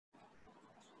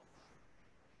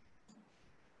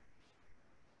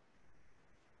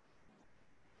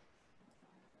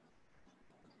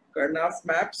Karnaugh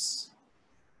Maps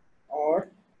or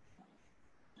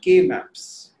K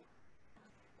Maps.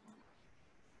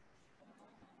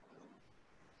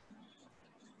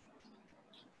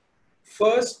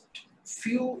 First,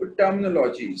 few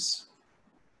terminologies.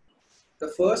 The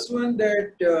first one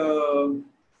that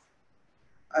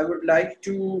I would like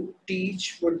to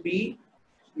teach would be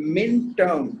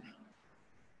min-term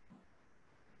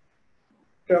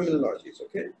terminologies,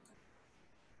 okay?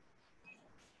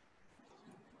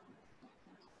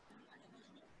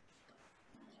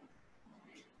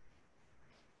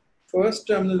 First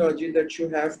terminology that you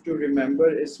have to remember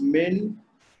is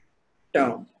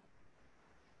min-term.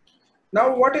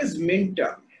 Now, what is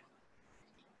min-term?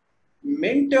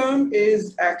 Min-term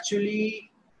is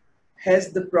actually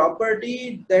has the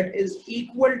property that is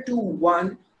equal to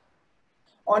 1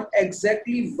 on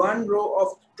exactly one row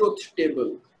of truth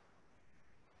table.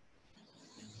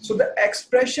 So the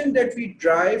expression that we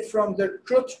derive from the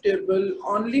truth table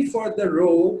only for the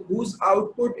row whose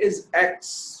output is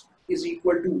x is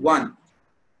equal to 1,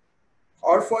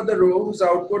 or for the row whose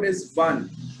output is 1.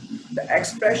 The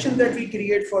expression that we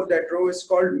create for that row is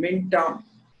called min-term.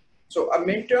 So a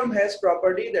min-term has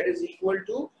property that is equal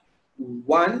to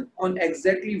 1 on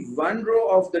exactly one row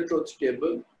of the truth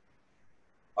table.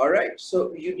 All right,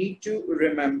 so you need to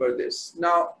remember this.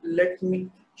 Now let me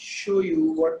show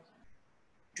you what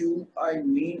do I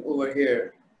mean over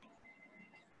here.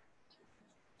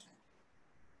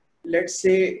 Let's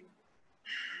say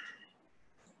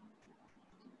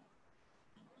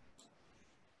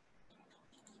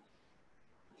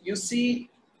you see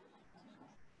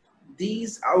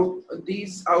these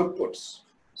outputs.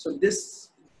 So this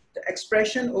the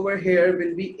expression over here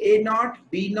will be A naught,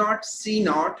 B naught, C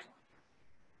naught.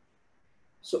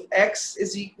 So x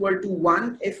is equal to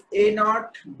 1 if A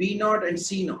naught, B naught, and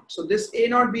C naught. So this A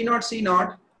naught, B naught, C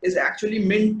naught is actually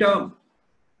min-term.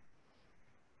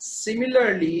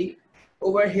 Similarly,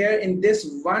 over here in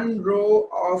this one row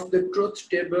of the truth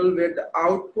table where the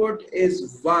output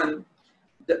is 1,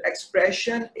 the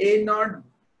expression A naught,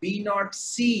 B naught,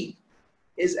 C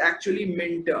is actually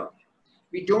min-term.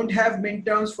 We don't have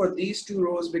min-terms for these two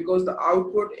rows because the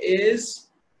output is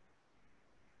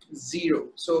 0.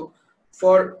 So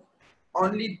for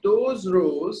only those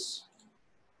rows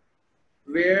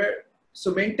where,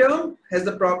 so min-term has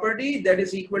the property that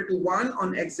is equal to 1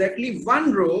 on exactly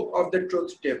one row of the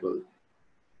truth table.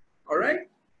 All right,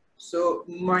 so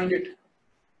mind it.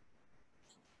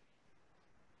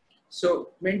 So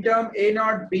min-term A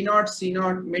naught, B naught, C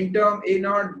naught, min-term A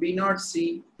naught, B naught,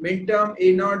 C, min-term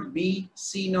A naught, B,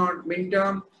 C naught,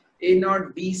 min-term A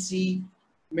naught, B, C,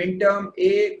 min-term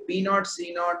A, B naught,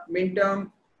 C naught,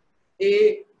 min-term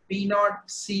A, B naught,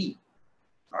 C.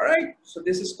 All right, so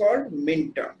this is called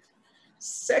min-term.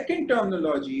 Second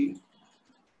terminology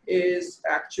is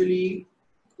actually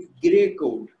gray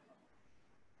code.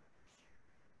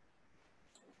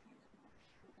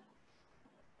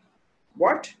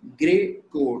 What? Gray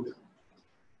code.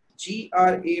 Gray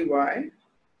code.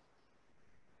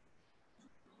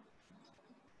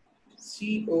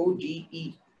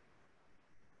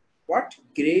 What?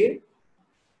 Gray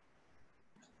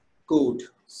code.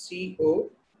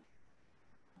 COD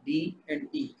and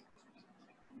E.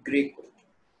 Gray code.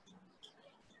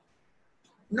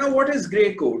 Now what is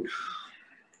gray code?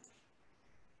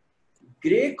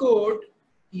 Gray code,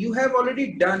 you have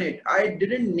already done it. I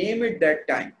didn't name it that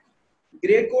time.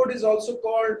 Gray code is also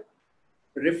called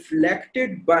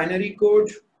reflected binary code.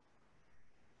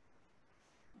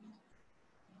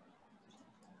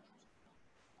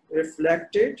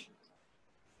 Reflected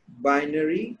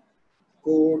binary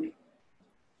code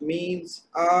means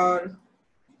R,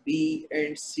 B,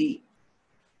 and C.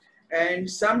 And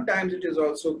sometimes it is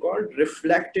also called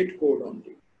reflected code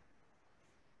only.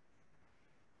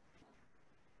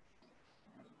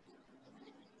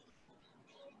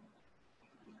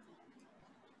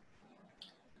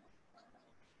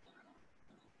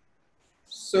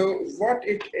 So what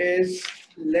it is,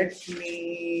 let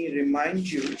me remind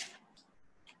you.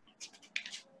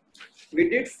 We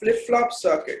did flip-flop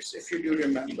circuits, if you do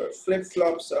remember,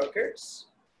 flip-flop circuits.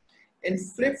 In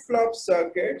flip-flop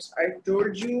circuits, I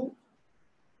told you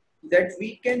that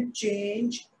we can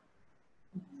change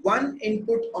one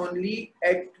input only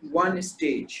at one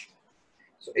stage.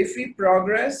 So if we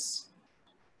progress,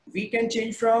 we can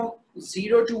change from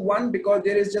 0 to 1 because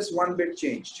there is just one bit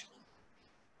changed.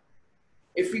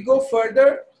 If we go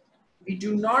further, we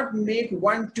do not make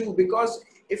 1, 2 because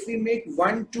if we make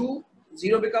 1, 2,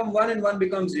 0 becomes 1 and 1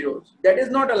 becomes 0. That is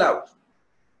not allowed.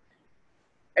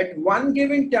 At one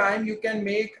given time, you can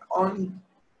make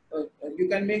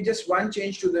just one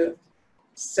change to the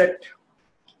set.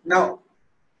 Now,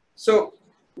 So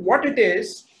what it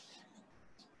is,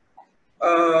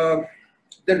 the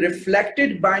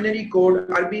reflected binary code,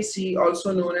 RBC,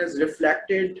 also known as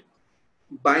reflected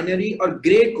binary or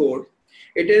gray code.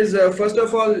 It is first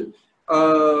of all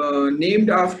named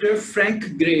after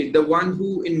Frank Gray, the one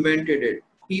who invented it.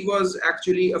 He was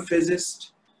actually a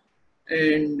physicist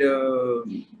and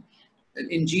an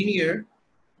engineer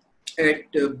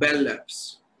at Bell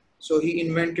Labs. So he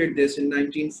invented this in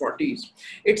 1940s.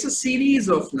 It's a series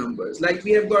of numbers. Like we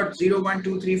have got 0, 1,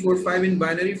 2, 3, 4, 5 in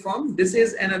binary form. This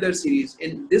is another series.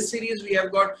 In this series, we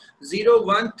have got 0,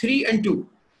 1, 3, and 2.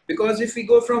 Because if we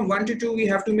go from 1 to 2, we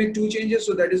have to make 2 changes.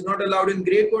 So that is not allowed in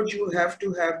gray code. You have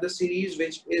to have the series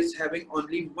which is having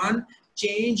only one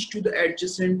change to the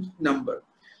adjacent number.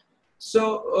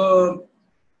 So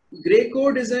gray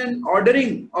code is an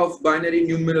ordering of binary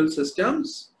numeral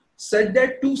systems such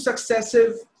that two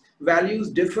successive values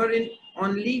differ in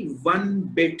only one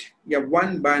bit,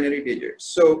 one binary digit.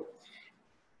 So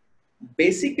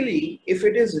basically, if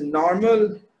it is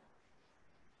normal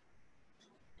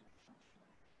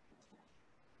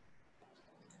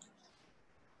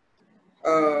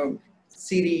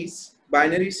series,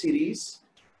 binary series,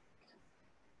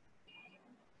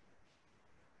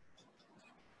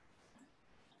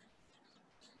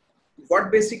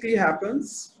 what basically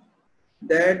happens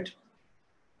that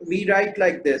we write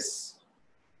like this: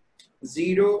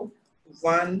 0,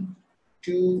 1,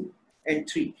 2, and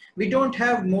 3. We don't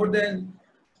have more than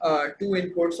 2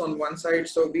 inputs on one side,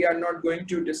 so we are not going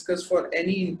to discuss for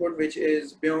any input which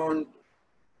is beyond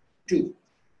 2.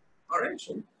 All right,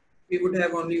 so we would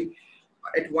have only,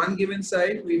 at one given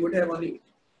side, we would have only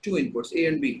 2 inputs, A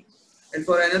and B. And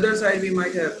for another side, we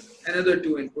might have another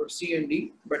 2 inputs, C and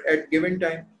D, but at given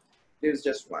time, there's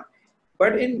just one.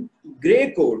 But in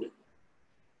gray code,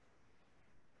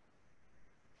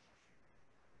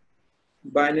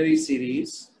 binary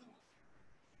series,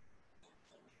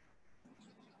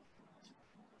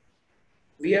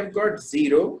 we have got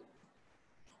 0,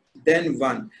 then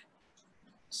 1.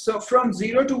 So from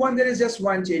 0 to 1, there is just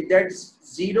one change. That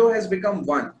 0 has become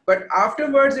 1. But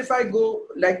afterwards, if I go,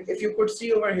 like if you could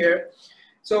see over here,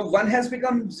 so 1 has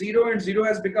become 0 and 0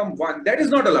 has become 1. That is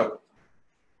not allowed.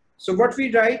 So what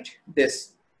we write,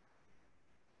 this.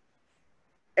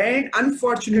 And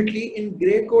unfortunately, in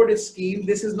gray code scheme,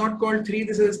 this is not called 3,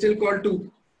 this is still called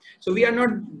 2. So we are not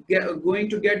going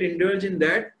to get indulged in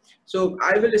that. So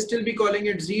I will still be calling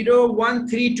it 0, 1,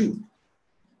 3, 2.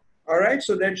 All right,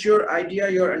 so that's your idea,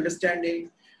 your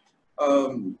understanding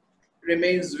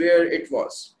remains where it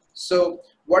was. So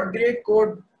what gray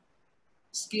code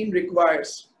scheme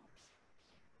requires?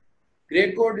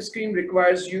 Gray code scheme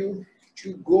requires you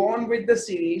to go on with the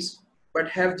series, but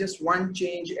have just one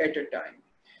change at a time.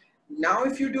 Now,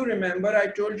 if you do remember, I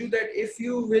told you that if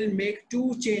you will make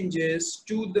 2 changes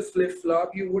to the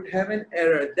flip-flop, you would have an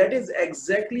error. That is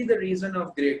exactly the reason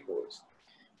of gray codes.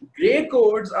 Gray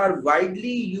codes are widely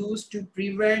used to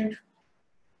prevent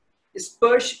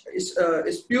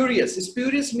spurious.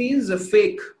 Spurious means a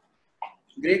fake.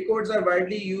 Gray codes are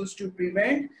widely used to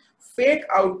prevent fake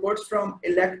outputs from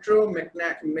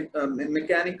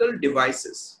electromechanical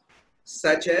devices,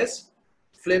 such as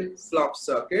flip-flop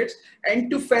circuits, and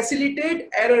to facilitate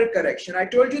error correction. I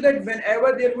told you that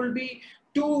whenever there will be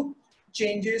 2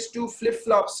 changes to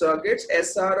flip-flop circuits,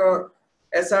 SR or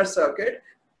SR circuit,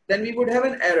 then we would have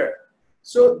an error.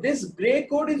 So this gray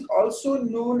code is also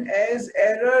known as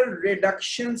error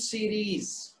reduction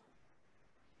series.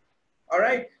 All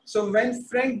right. So when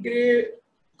Frank Gray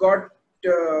got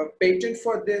patent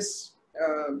for this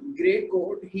gray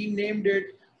code, he named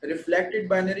it reflected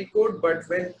binary code. But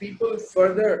when people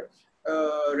further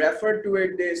referred to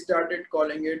it, they started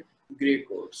calling it gray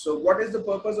code. So what is the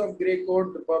purpose of gray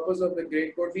code? The purpose of the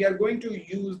gray code, we are going to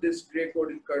use this gray code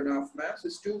in Karnaugh Maps,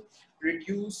 is to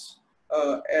reduce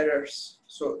errors.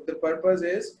 So the purpose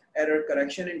is error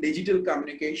correction in digital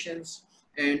communications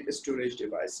and storage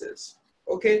devices.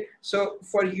 Okay, so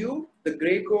for you, the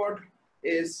gray code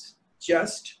is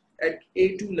just at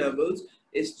A2 levels,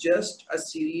 is just a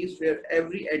series where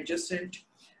every adjacent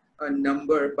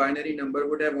number, binary number,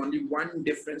 would have only one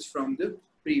difference from the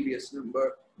previous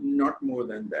number, not more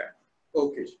than that.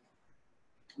 Okay,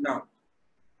 now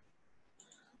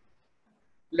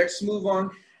let's move on.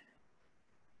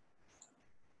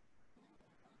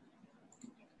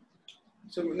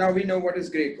 So now we know what is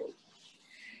gray code.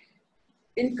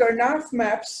 In Karnaugh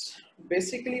Maps,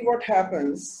 basically what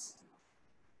happens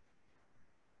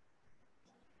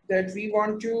that we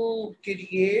want to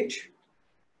create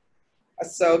a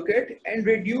circuit and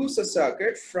reduce a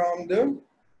circuit from the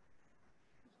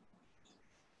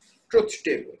truth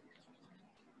table.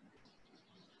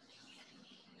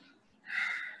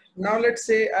 Now let's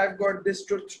say I've got this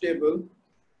truth table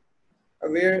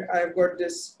where I've got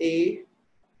this A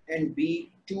and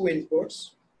B, two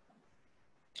inputs,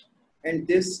 and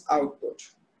this output.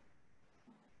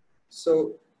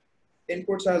 So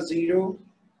inputs are 0,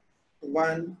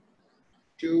 1,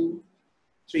 2,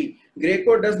 3. Gray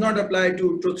code does not apply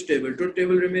to truth table. Truth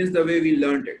table remains the way we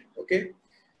learned it. Okay.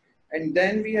 And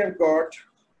then we have got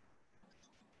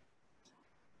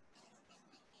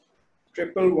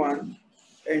 111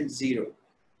 and 0.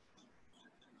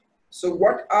 So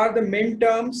what are the min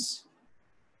terms?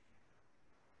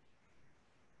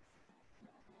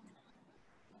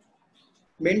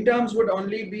 Min terms would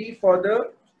only be for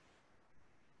the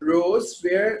rows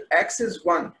where x is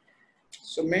 1.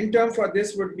 So min term for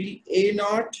this would be A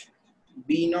naught,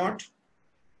 B naught.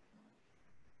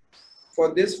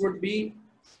 For this would be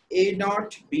A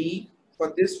naught, B.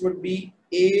 For this would be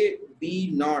A, B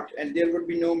naught. And there would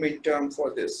be no min term for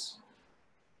this.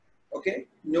 Okay,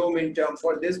 no min term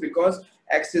for this because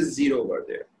x is 0 over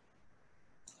there.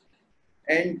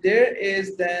 And there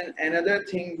is then another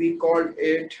thing, we called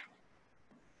it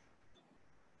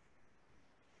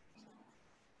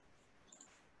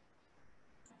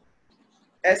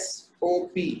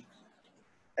SOP.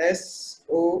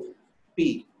 SOP.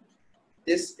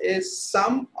 This is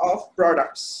sum of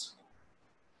products.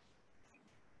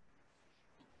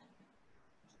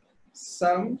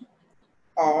 Sum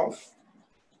of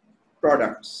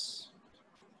products.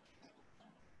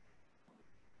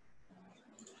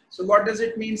 So what does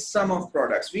it mean, sum of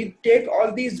products? We take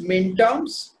all these min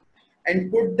terms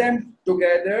and put them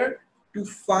together to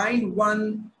find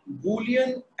one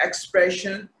Boolean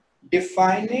expression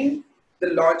defining the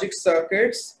logic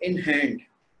circuits in hand.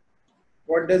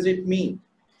 What does it mean?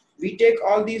 We take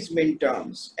all these min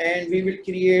terms and we will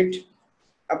create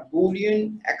a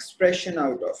Boolean expression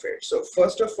out of it. So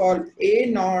first of all, A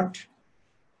naught,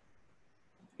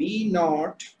 B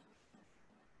naught,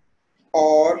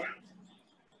 or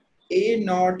A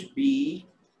naught B,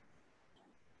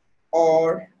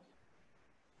 or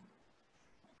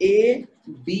A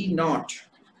B naught.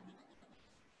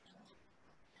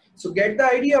 So get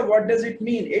the idea, what does it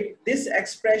mean? This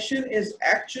expression is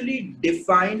actually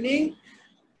defining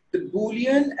the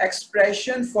Boolean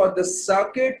expression for the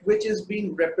circuit which is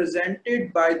being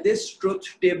represented by this truth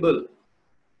table.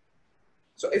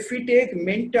 So if we take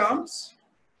min terms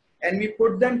and we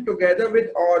put them together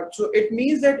with OR, so it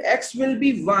means that X will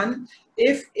be 1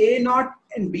 if A naught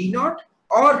and B naught,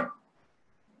 or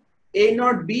A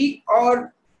naught B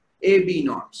or A B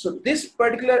naught. So this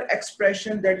particular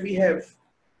expression that we have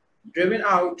driven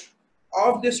out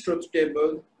of this truth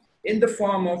table in the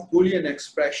form of Boolean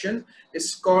expression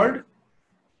is called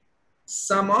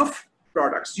sum of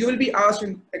products. You will be asked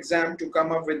in exam to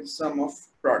come up with sum of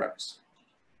products.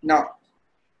 Now,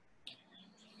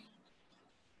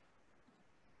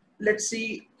 let's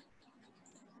see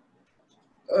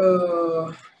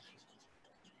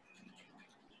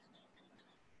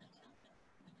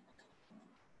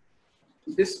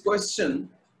this question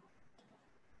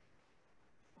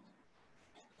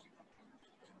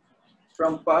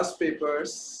from past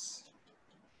papers.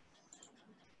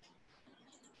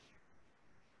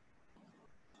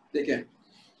 Okay.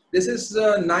 This is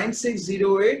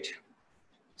 9608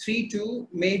 32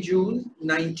 May June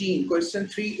 19, question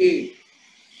 3A.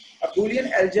 A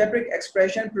Boolean algebraic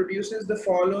expression produces the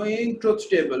following truth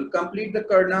table. Complete the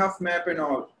Karnaugh map and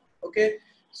all. Okay,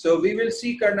 so we will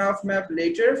see Karnaugh map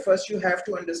later. First you have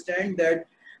to understand that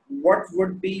what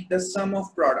would be the sum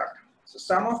of product. So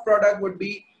sum of product would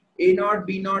be A naught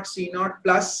B naught C naught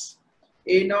plus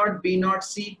A naught B naught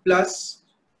C plus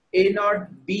A naught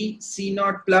B C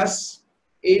naught plus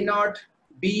A naught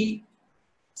B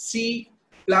C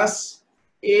plus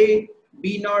A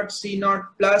B naught C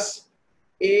naught plus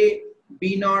A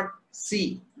B naught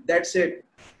C. That's it.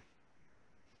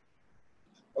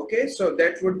 Okay, so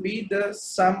that would be the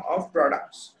sum of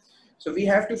products. So we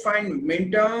have to find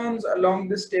min terms along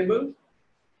this table,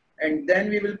 and then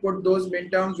we will put those min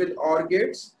terms with OR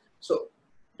gates. So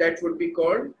that would be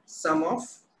called sum of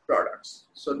products.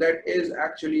 So that is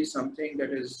actually something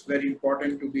that is very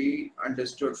important to be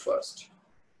understood first.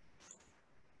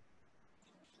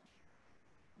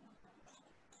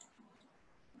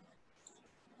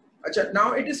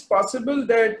 Now it is possible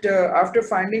that after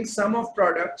finding sum of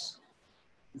products,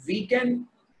 we can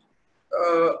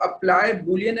apply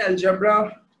Boolean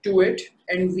algebra to it,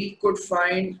 and we could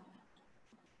find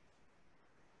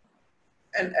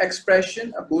an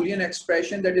expression, a Boolean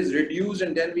expression that is reduced,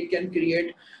 and then we can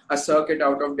create a circuit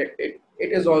out of it.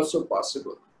 It is also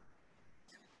possible.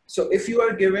 So if you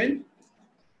are given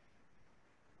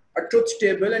a truth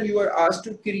table and you are asked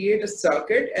to create a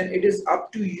circuit, and it is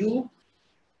up to you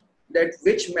that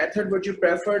which method would you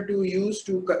prefer to use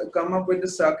to come up with the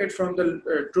circuit from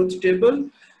the truth table.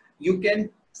 You can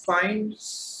find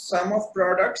sum of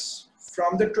products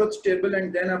from the truth table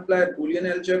and then apply Boolean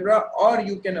algebra, or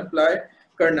you can apply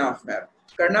Karnaugh map.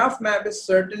 Karnaugh map is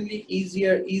certainly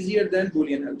easier than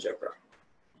Boolean algebra.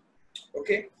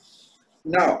 Okay,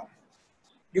 now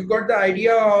you got the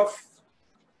idea of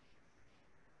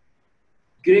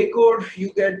gray code,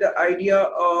 you get the idea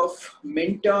of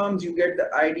min terms, you get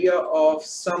the idea of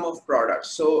sum of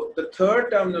products. So the third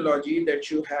terminology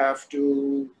that you have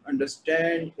to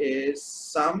understand is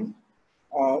sum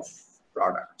of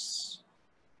products.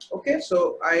 Okay,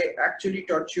 so I actually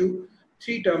taught you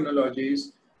three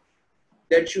terminologies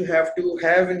that you have to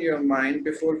have in your mind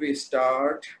before we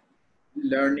start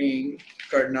learning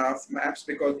Karnaugh maps,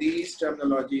 because these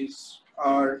terminologies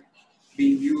are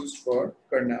being used for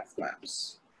Karnaugh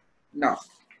maps. Now,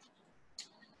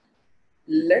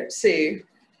 let's say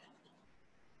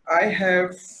I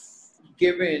have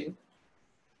given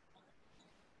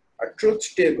a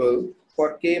truth table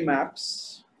for K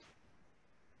maps.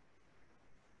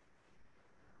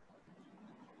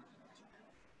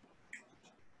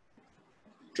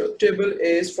 Truth table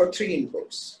is for three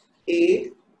inputs,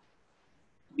 A,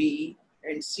 B,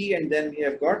 and C, and then we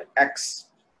have got X.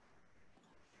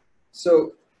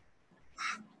 So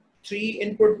 3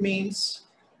 input means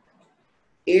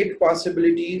 8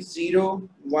 possibilities, 0,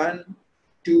 1,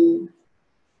 2,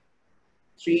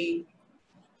 3,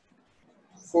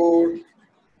 4,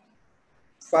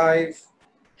 5,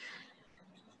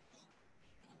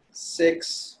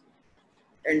 6,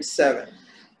 and 7.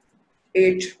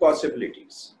 8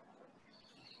 possibilities.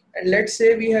 And let's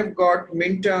say we have got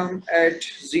min term at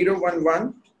 0, 1,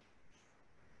 1.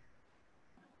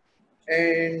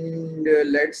 And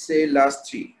let's say last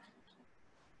 3.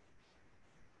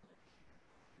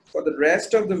 For the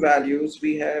rest of the values,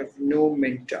 we have no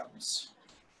min terms.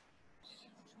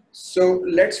 So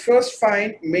let's first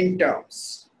find min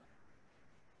terms.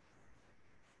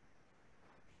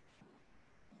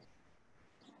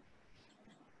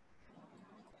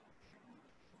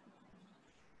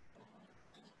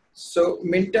 So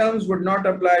min terms would not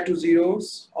apply to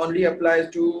zeros, only applies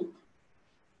to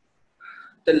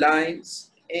the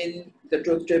lines in the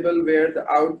truth table where the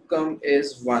outcome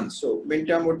is 1. So min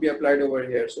term would be applied over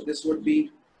here. So this would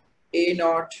be A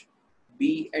naught,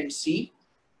 B, and C.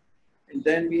 And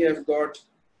then we have got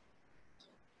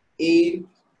A,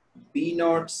 B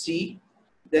naught, C.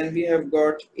 Then we have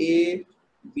got A,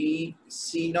 B,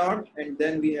 C naught. And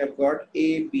then we have got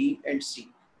A, B, and C.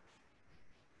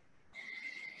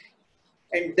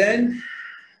 And then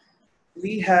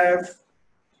we have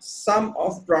sum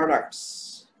of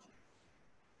products.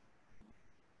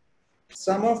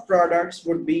 Sum of products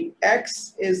would be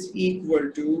X is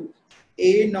equal to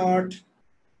A naught,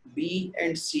 B,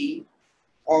 and C,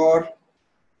 or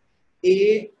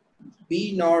A,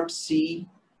 B naught, C,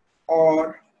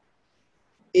 or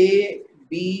A,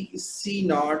 B, C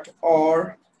naught,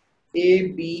 or A,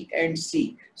 B, and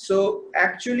C. So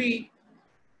actually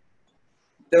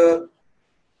the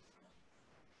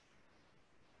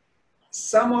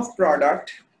sum of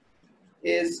product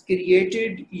is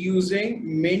created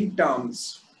using min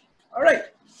terms. All right,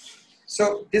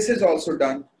 so this is also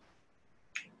done.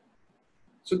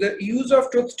 So the use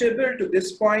of truth table to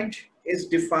this point is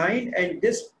defined, and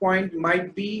this point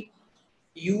might be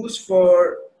used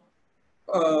for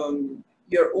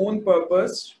your own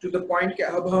purpose to the point कि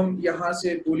अब हम यहाँ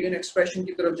से Boolean expression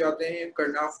की तरफ जाते हैं,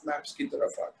 Karnaugh maps की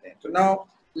तरफ आते हैं. So now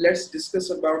let's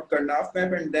discuss about Karnaugh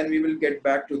map and then we will get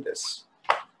back to this.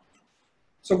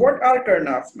 So what are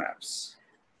Karnaugh maps?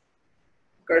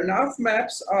 Karnaugh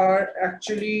maps are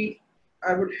actually,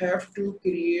 I would have to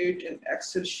create an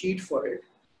Excel sheet for it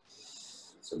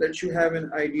so that you have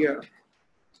an idea.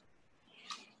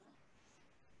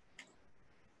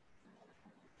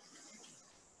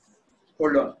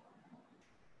 Hold on.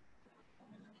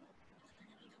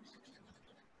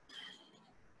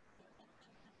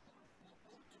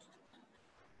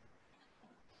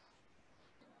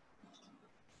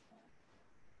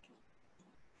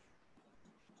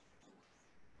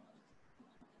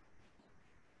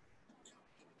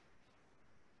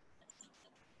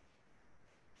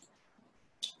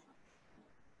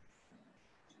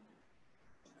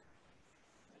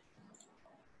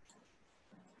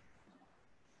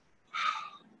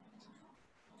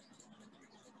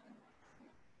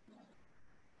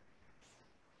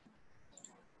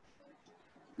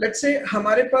 Let's say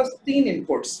हमारे पास 3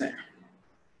 inputs हैं.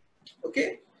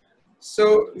 Okay,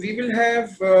 so we will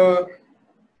have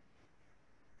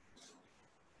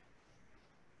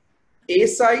A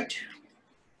side,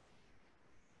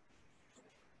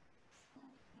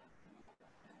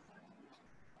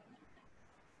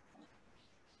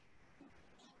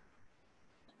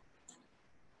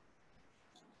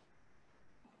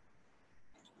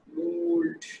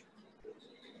 bold,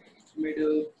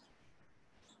 middle,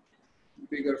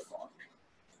 bigger font.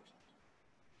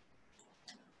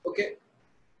 Okay.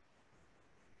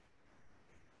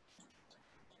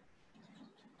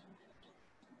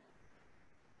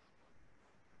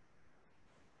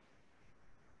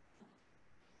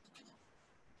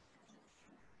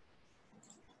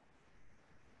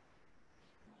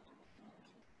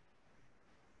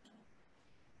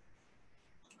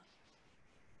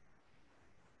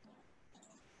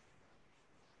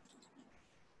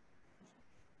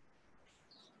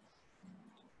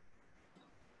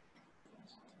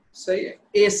 सही है,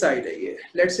 ए side है ये.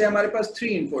 Let's say हमारे पास 3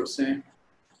 inputs हैं,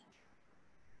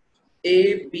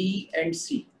 A B and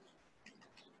सी.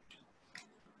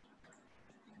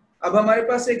 अब हमारे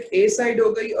पास एक ए साइड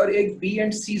हो गई और एक बी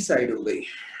एंड सी साइड हो गई.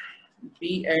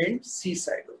 बी एंड सी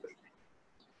साइड हो गई.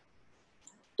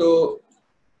 तो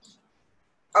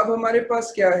अब हमारे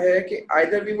पास क्या है कि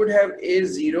either we would have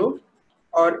A0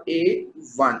 और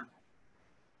A1,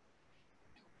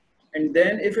 and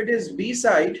then if it is B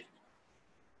side,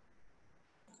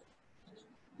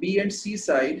 B and C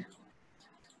side,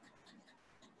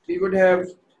 we would have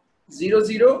 0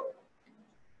 0,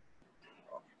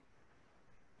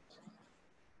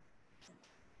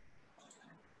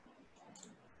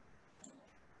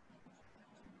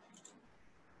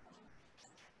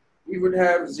 we would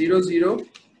have 0 0,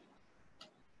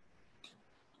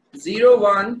 0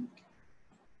 1,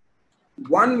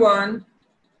 1 1,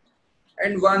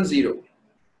 and 1 0.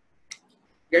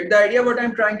 Get the idea what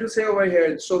I'm trying to say over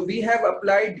here? So we have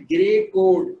applied gray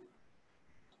code.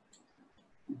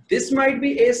 This might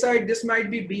be A side, this might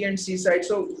be B and C side.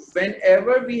 So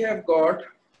whenever we have got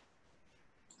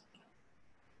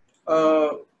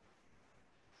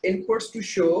inputs to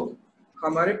show,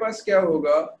 हमारे पास क्या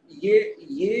होगा,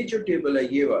 ये जो table है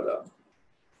ये वाला,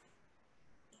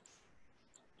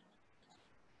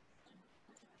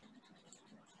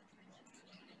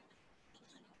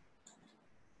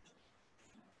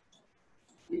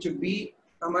 ये जो B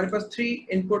हमारे पास 3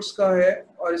 इनपुट्स का है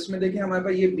और इसमें देखें हमारे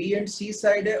पास ये B एंड C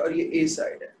साइड है और ये A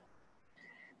साइड है.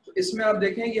 तो इसमें आप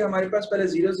देखें ये हमारे पास पहले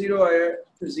 0 0 आया है,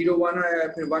 फिर 0 1 आया है,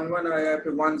 फिर 1 1 आया है,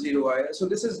 फिर 1 0 आया है. So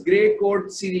this is gray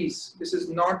code series. This is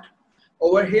not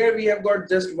over here. We have got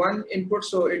just one input,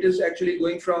 so it is actually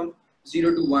going from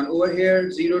 0 to 1. Over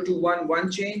here 0 to 1 1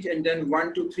 change, and then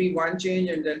 1 to 3 1 change,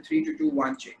 and then 3 to 2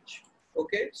 1 change.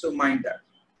 Okay, so mind that.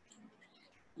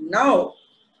 Now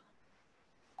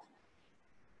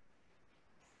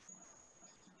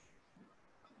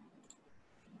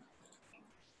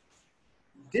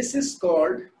this is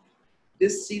called,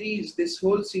 this series, this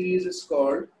whole series is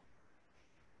called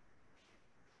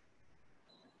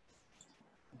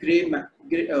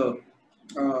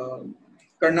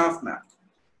Karnaugh map.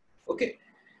 Okay.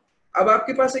 अब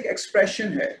आपके पास एक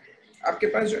expression है, आपके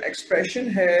पास जो expression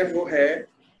है वो है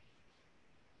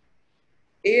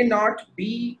A0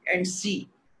 B and C.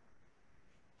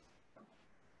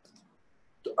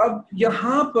 तो अब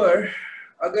यहां पर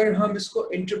अगर हम इसको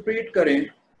इंटरप्रेट करें,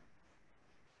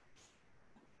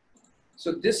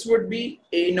 so this would be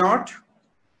A0,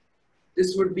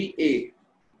 this would be A.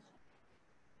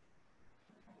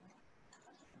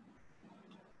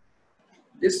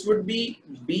 This would be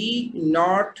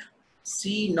B0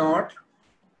 C0,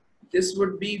 this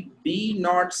would be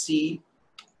B0 C,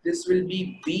 this will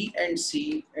be B and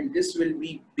C, and this will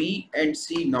be B and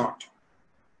C0.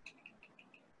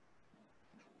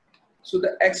 So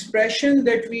the expression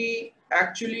that we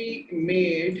actually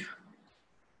made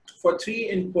for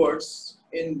 3 inputs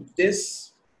in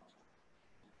this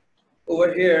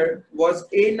over here was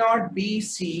A0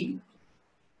 BC,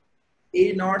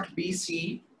 A0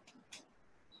 BC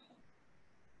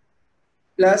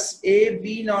plus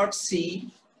AB0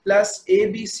 C plus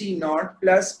ABC0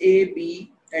 plus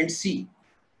AB and C.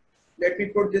 Let me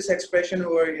put this expression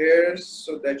over here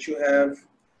so that you have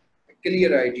a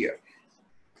clear idea.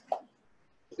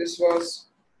 This was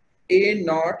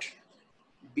A0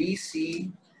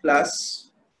 BC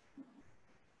plus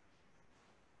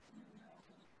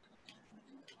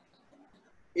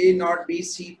A0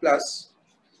 BC plus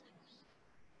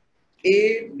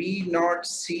AB0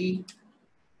 C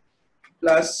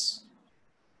plus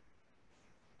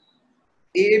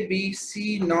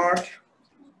ABC0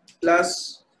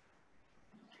 plus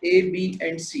AB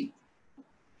and C.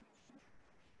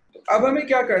 तो अब हमें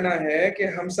क्या करना है कि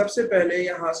हम सबसे पहले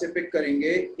यहां से पिक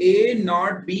करेंगे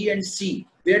A0 B and C.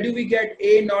 Where do we get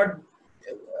A0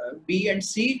 B and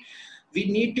C, we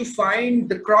need to find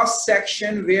the cross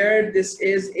section where this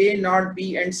is A naught,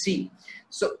 B and C.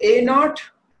 So A naught,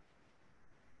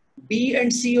 B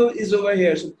and C is over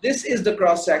here. So this is the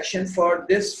cross section for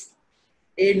this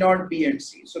A naught, B and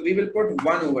C. So we will put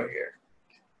 1 over here.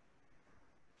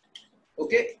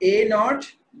 Okay, A naught,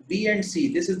 B and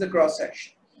C. This is the cross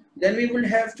section. Then we will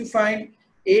have to find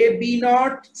A, B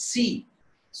naught, C.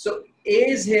 So A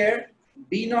is here,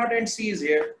 B naught and C is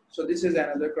here. So this is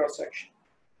another cross section.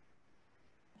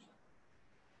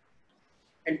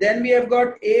 And then we have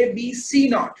got A, B, C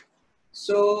naught.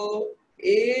 So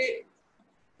A,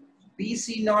 B,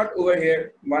 C naught over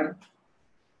here, 1.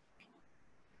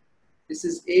 This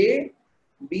is A,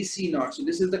 B, C naught. So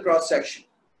this is the cross section.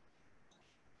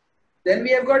 Then we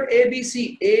have got A, B,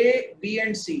 C, A, B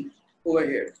and C over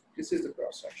here. This is the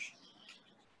cross section.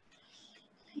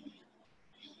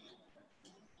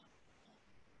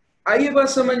 आइए बात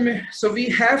समझ में. So we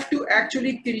have to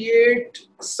actually create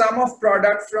sum of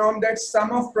product. From that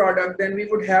sum of product, then we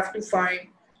would have to find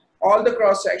all the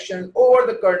cross sections over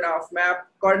the Karnaugh map.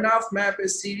 Karnaugh map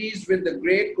is series with the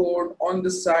gray code on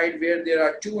the side where there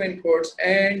are 2 inputs,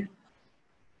 and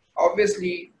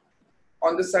obviously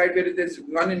on the side where there is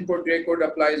 1 input, gray code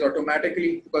applies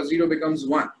automatically because 0 becomes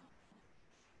 1.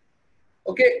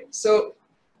 Okay, so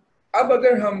अब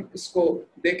अगर हम इसको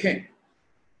देखें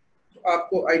तो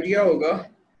आपको idea होगा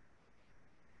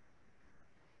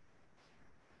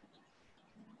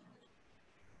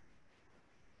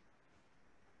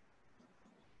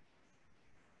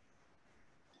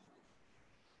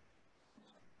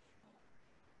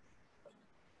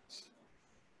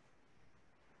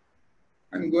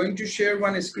I'm going to share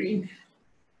one screen.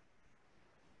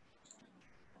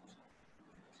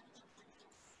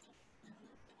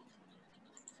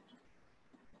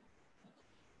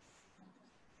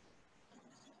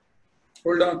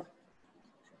 Hold on.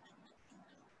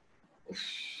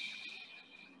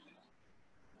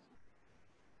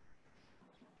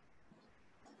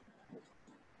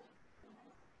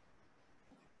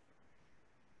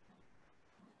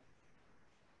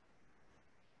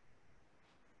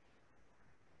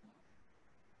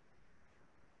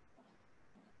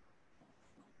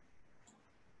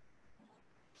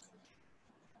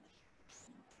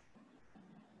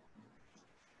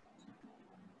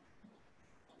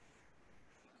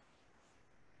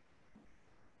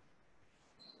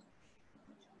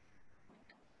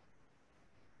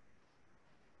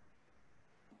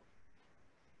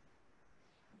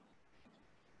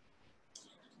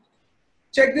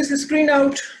 Check this screen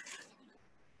out.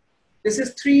 This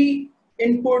is 3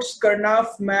 inputs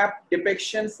Karnaugh map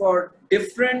depiction for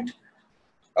different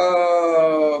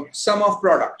sum of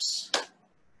products.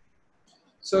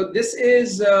 So this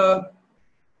is A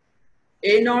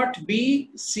naught,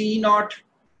 B, C naught.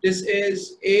 This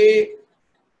is A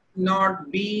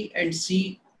naught, B and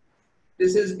C.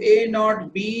 This is A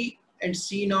naught, B and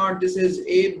C naught. This is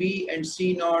A, B and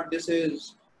C naught. This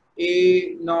is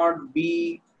A naught,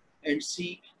 B and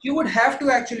C. You would have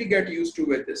to actually get used to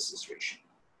with this situation.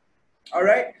 All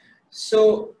right.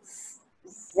 So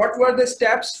what were the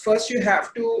steps? First, you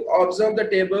have to observe the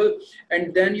table,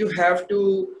 and then you have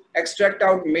to extract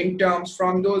out min terms.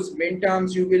 From those min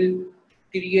terms, you will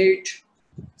create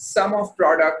sum of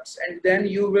products, and then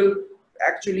you will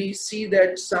actually see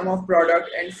that sum of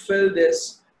product and fill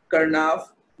this Karnaugh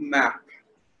map.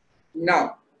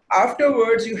 Now,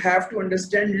 afterwards, you have to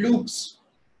understand loops.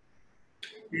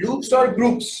 Loops or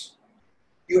groups.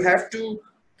 You have to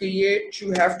create,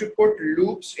 you have to put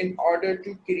loops in order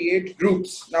to create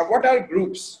groups. Now, what are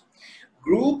groups?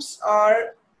 Groups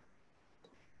are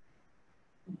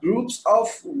groups of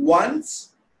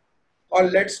ones, or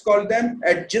let's call them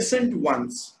adjacent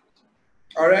ones.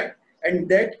 All right. And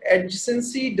that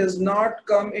adjacency does not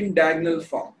come in diagonal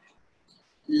form.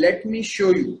 Let me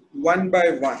show you one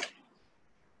by one.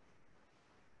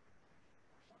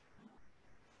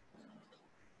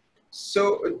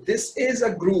 So this is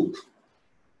a group.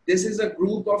 This is a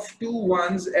group of 2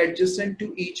 ones adjacent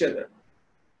to each other.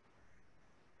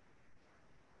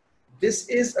 This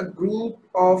is a group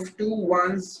of 2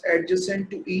 ones adjacent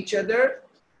to each other.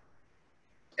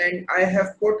 And I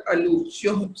have put a loop.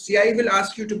 So CI will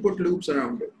ask you to put loops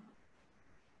around it.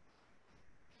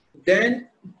 Then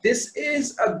this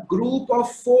is a group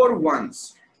of 4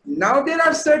 ones. Now there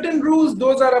are certain rules,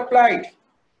 those are applied.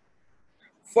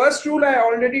 First rule, I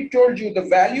already told you, the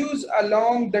values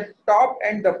along the top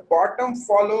and the bottom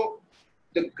follow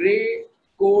the gray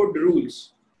code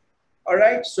rules. All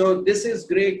right, so this is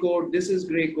gray code, this is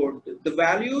gray code. The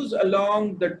values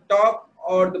along the top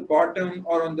or the bottom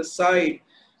or on the side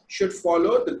should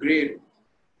follow the gray rule.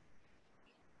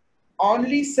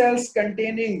 only cells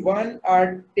containing 1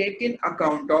 are taken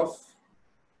account of.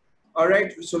 All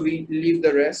right, so we leave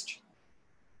the rest.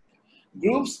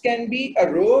 Groups can be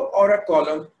a row or a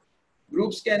column.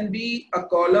 Groups can be a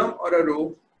column or a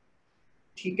row.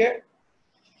 Okay?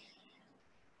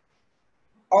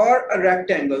 Or a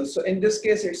rectangle. So in this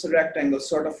case, it's a rectangle,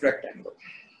 sort of rectangle.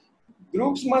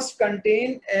 Groups must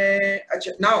contain a.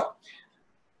 Now,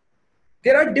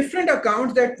 there are different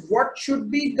accounts that what should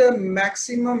be the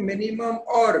maximum, minimum,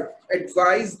 or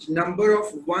advised number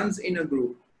of ones in a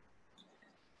group.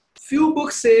 Few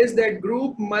books says that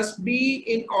group must be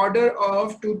in order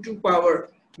of 2 to power,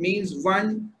 means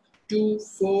 1, 2,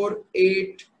 4,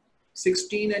 8,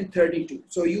 16 and 32.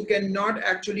 So you cannot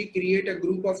actually create a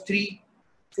group of 3,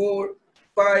 4,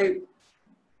 5,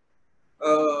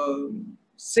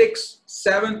 6,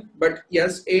 7, but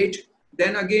yes, 8.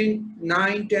 Then again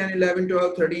 9, 10, 11,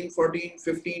 12, 13, 14,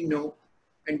 15, no.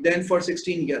 And then for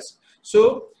 16, yes.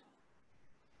 So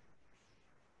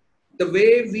the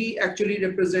way we actually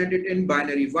represent it in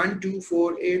binary 1, 2,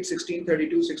 4, 8, 16,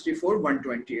 32, 64,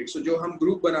 128. So जो हम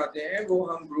group बनाते हैं वो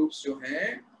हम groups जो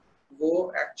हैं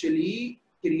वो actually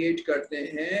create करते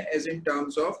हैं as in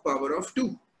terms of power of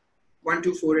 2. 1,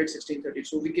 2, 4, 8, 16, 30.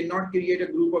 So we cannot create a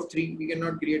group of 3. We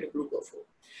cannot create a group of 4.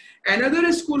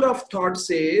 Another school of thought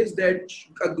says that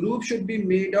a group should be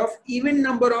made of even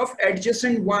number of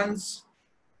adjacent ones.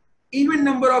 Even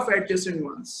number of adjacent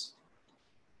ones.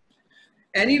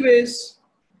 Anyways,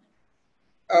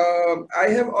 I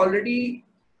have already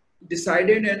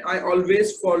decided and I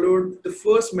always followed the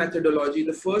first methodology,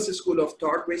 the first school of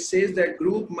thought, which says that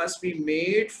group must be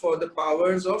made for the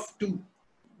powers of 2.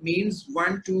 Means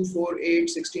 1, 2, 4, 8,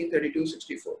 16, 32,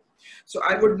 64. So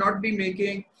I would not be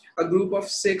making a group of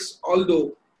 6,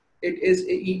 although it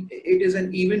is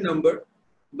an even number,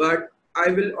 but I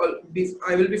will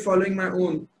be following my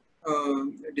own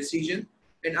decision,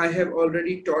 and I have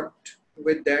already taught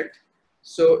with that.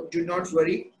 So do not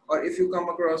worry, or if you come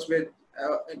across with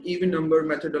an even number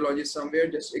methodology somewhere,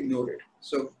 just ignore it.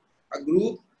 So a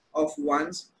group of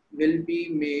ones will be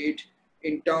made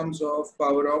in terms of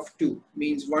power of 2,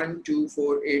 means 1, 2,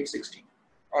 4, 8, 16.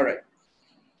 All right.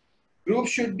 Group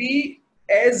should be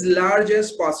as large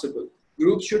as possible.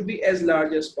 Groups should be as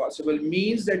large as possible,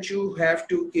 means that you have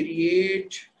to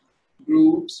create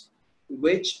groups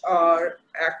which are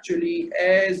actually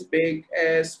as big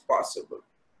as possible.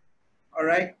 All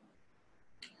right.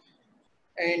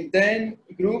 And then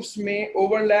groups may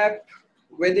overlap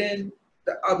within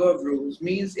the above rules,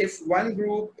 means if one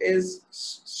group is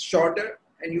shorter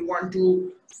and you want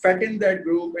to fatten that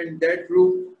group, and that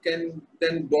group can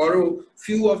then borrow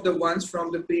few of the ones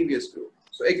from the previous group.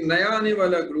 So एक नया आने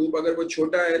वाला group अगर वो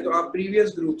छोटा है तो आप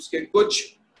previous groups के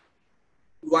कुछ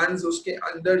ones उसके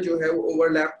अंदर जो है वो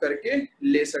overlap करके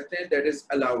ले सकते हैं, that is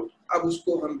allowed. अब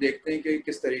उसको हम देखते हैं कि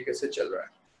किस तरीके से चल रहा है.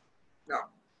 Now,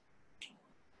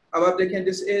 अब आप देखें,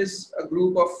 this is a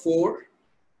group of 4.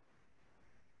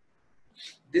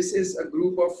 This is a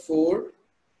group of 4.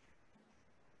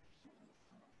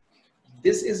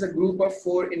 This is a group of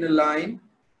 4 in a line.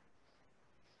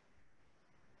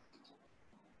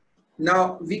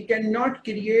 Now we cannot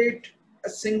create a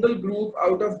single group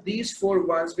out of these 4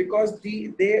 ones because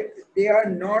they are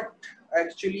not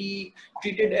actually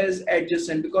treated as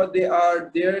adjacent, because they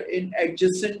are there in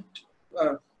adjacent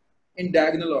in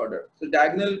diagonal order. So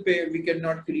diagonal pair we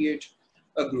cannot create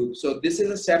a group. So this is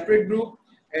a separate group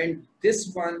and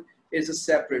this one is a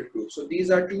separate group. So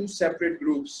these are 2 separate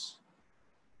groups.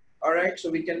 All right, so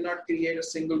we cannot create a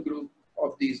single group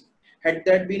of these. Had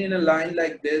that been in a line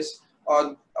like this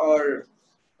or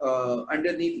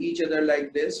underneath each other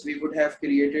like this, we would have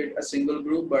created a single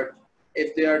group, but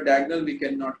if they are diagonal, we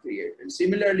cannot create. And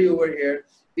similarly over here,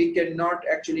 we cannot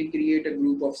actually create a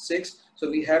group of 6. So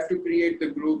we have to create the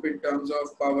group in terms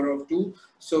of power of 2.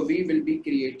 So we will be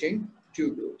creating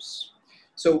 2 groups.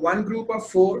 So one group of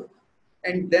 4,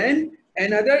 and then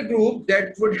another group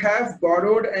that would have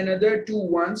borrowed another 2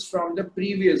 ones from the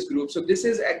previous group. So this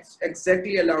is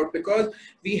exactly allowed because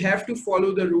we have to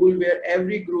follow the rule where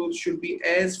every group should be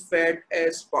as fat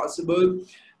as possible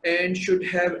and should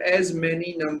have as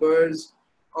many numbers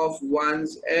of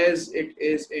ones as it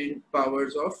is in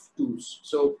powers of 2s.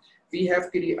 So we have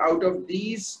out of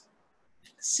these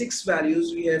 6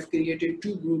 values, we have created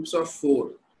 2 groups of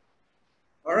 4.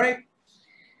 All right.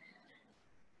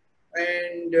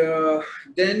 And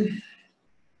then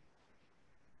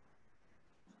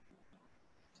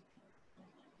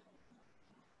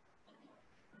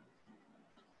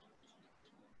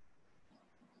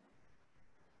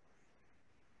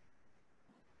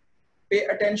pay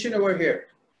attention over here.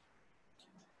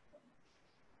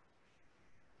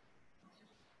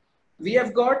 we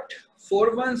have got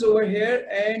 4 ones over here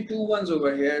and 2 ones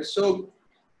over here. So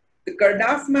the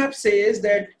Karnaugh map says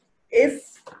that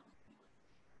if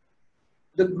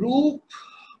the group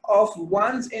of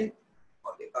ones in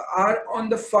are on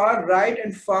the far right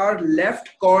and far left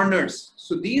corners,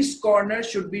 so these corners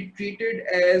should be treated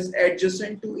as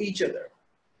adjacent to each other.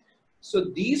 So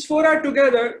these 4 are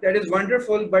together, that is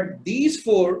wonderful, but these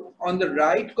 4 on the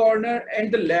right corner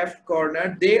and the left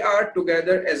corner, they are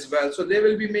together as well. So they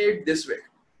will be made this way.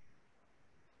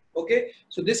 Okay,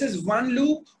 so this is one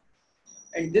loop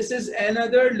and this is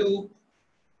another loop,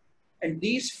 and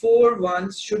these 4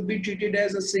 ones should be treated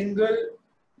as a single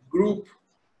group.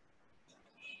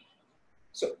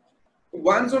 So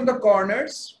ones on the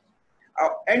corners,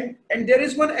 and there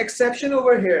is one exception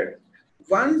over here.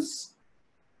 Ones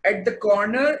at the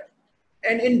corner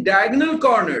and in diagonal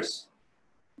corners,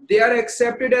 they are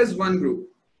accepted as one group.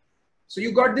 So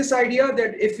you got this idea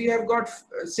that if we have got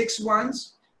 6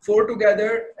 ones, 4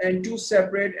 together and 2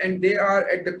 separate, and they are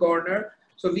at the corner,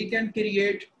 so we can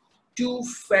create 2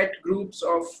 fat groups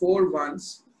of 4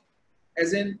 ones,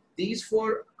 as in these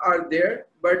 4 are there,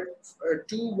 but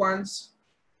 2 ones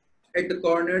at the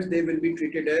corners, they will be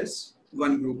treated as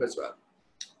one group as well.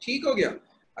 ठीक हो गया?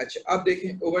 अच्छा, अब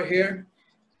देखें over here,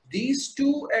 these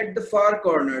 2 at the far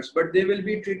corners, but they will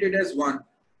be treated as one.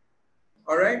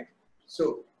 All right,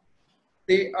 so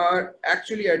they are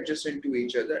actually adjacent to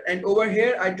each other. And over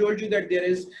here, I told you that there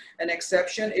is an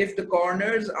exception. If the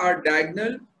corners are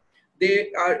diagonal,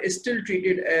 they are still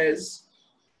treated as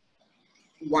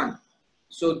one.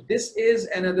 So this is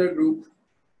another group.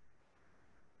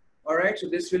 All right, so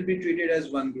this will be treated as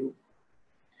one group.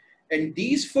 And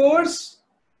these 4s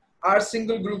are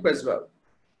single group as well.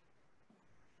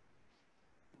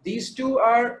 These 2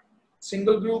 are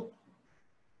single group,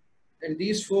 and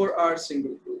these 4 are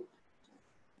single group.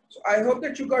 So I hope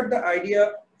that you got the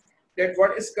idea that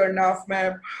what is Karnaugh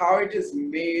map, how it is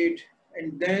made,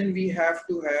 and then we have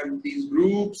to have these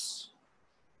groups.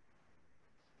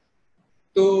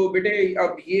 तो बेटे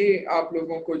अब ये आप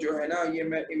लोगों को जो है ना, ये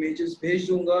मैं images भेज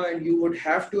दूंगा, and you would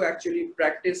have to actually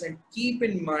practice and keep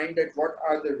in mind that what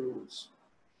are the rules.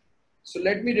 So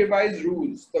let me revise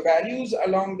rules. The values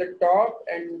along the top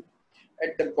and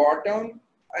at the bottom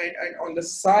and on the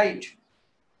side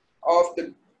of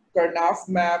the Karnaugh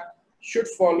map should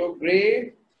follow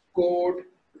gray code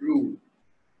rule.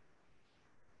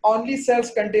 Only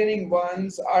cells containing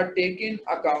ones are taken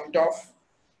account of.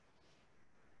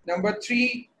 Number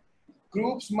 3,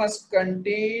 groups must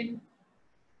contain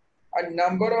a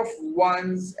number of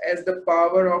ones as the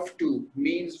power of 2,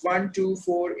 means 1, 2,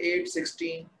 4, 8,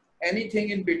 16. Anything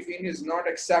in between is not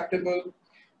acceptable.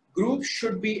 Groups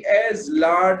should be as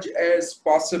large as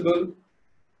possible.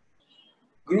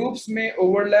 Groups may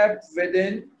overlap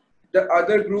within the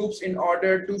other groups in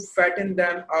order to fatten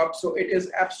them up. So it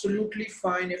is absolutely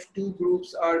fine if 2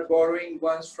 groups are borrowing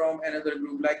ones from another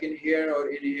group, like in here or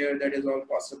in here, that is all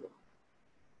possible.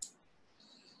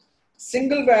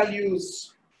 Single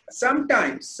values.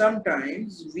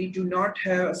 Sometimes we do not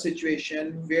have a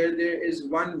situation where there is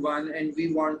one and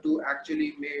we want to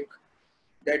actually make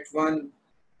that one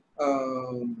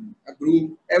a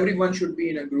group. Everyone should be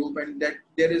in a group, and that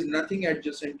there is nothing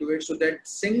adjacent to it, so that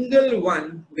single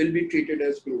one will be treated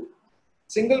as group.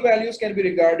 Single values can be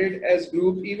regarded as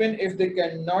group even if they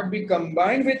cannot be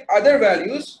combined with other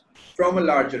values from a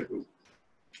larger group.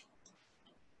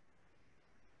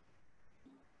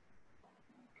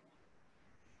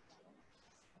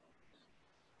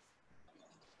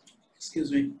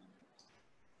 Excuse me.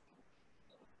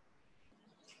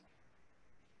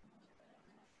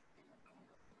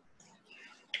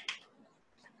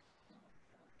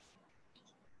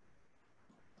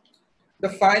 The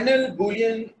final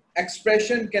Boolean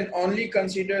expression can only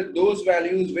consider those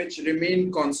values which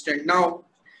remain constant. Now,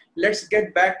 let's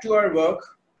get back to our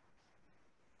work,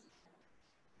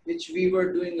 which we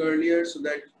were doing earlier, so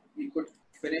that we could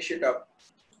finish it up.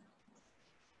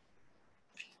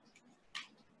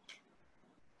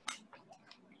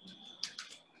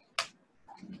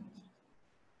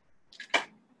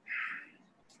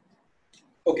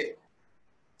 Okay,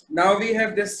 now we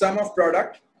have this sum of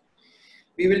product.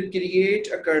 We will create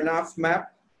a Karnaugh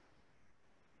map.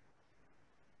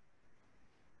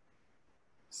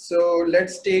 So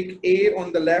let's take A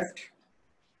on the left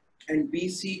and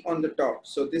BC on the top.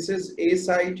 So this is A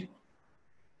side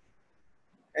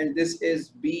and this is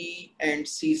B and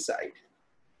C side.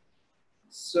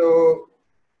 So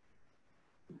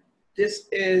this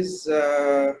is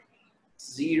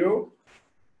 0.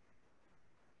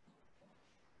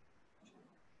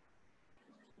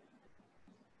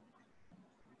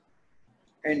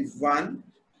 And 1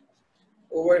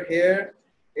 over here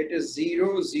it is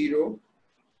 0, 0,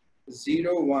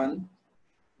 0, 1,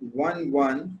 1,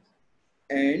 1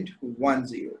 and 1,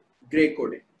 0, gray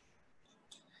coding.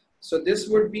 So this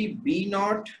would be B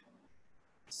naught,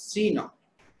 C naught.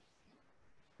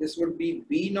 This would be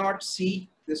B naught C,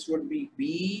 this would be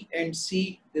B and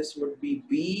C, this would be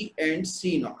B and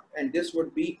C naught, and this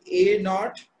would be A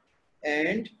naught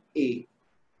and A.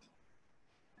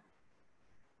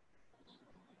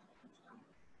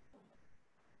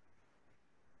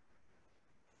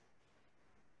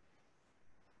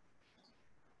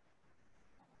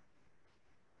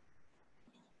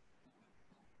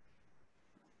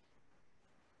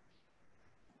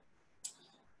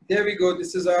 There we go,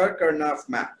 this is our Karnaugh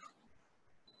map.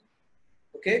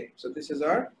 Okay, so this is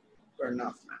our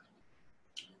Karnaugh map.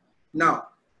 Now,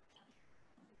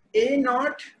 A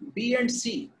naught, B and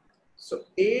C. So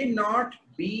A naught,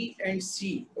 B and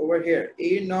C over here.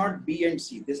 A naught, B and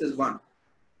C. This is 1.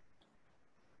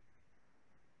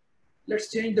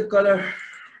 Let's change the color.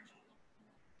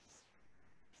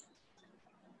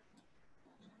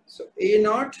 So A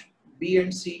naught, B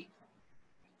and C.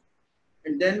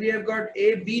 And then we have got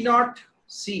A, B naught,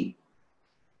 C.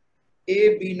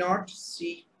 A, B naught,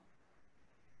 C.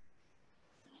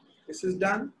 This is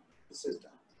done. This is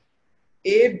done.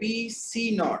 A, B,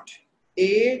 C naught.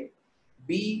 A,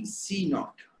 B, C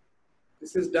naught.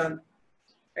 This is done.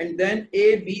 And then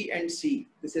A, B, and C.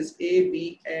 This is A,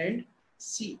 B, and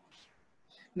C.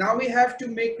 Now we have to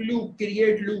make loop,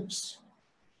 create loops.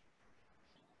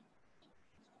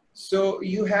 So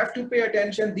you have to pay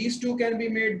attention. These two can be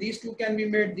made, these two can be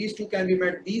made, these two can be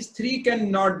made. These three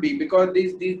cannot be because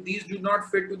these do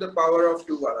not fit to the power of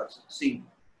 2 hours. See.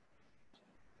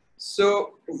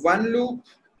 So one loop.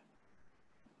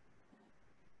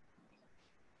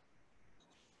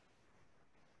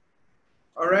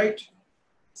 All right.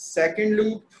 Second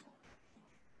loop.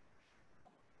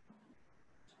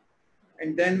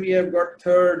 And then we have got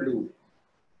third loop.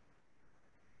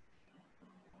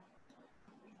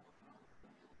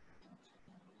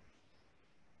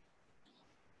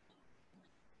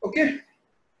 Okay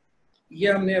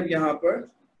ये हमने अब यहाँ पर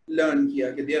learn किया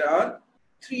कि there are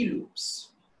 3 loops.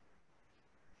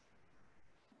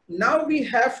 Now we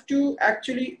have to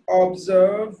actually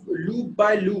observe loop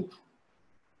by loop.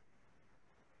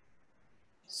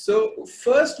 So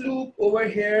first loop over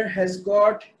here has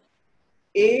got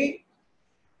A,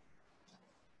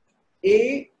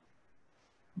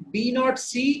 B naught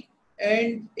C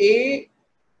and A,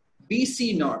 B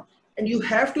C naught. And you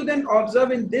have to then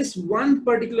observe in this one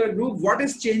particular group what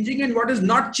is changing and what is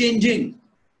not changing.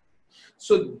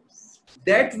 So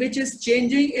that which is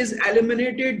changing is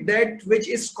eliminated, that which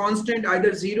is constant,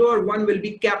 either 0 or 1, will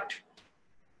be kept.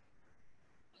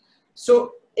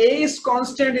 So A is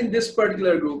constant in this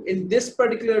particular group. In this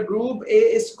particular group,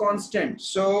 A is constant.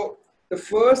 So the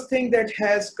first thing that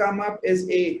has come up is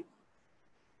A.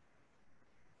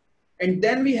 And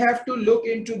then we have to look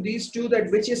into these two,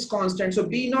 that which is constant. So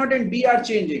B naught and B are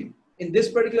changing. In this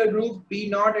particular group, B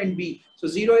naught and B. So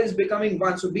 0 is becoming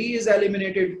 1. So B is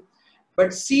eliminated.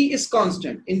 But C is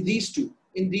constant in these two.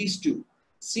 In these two.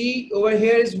 C over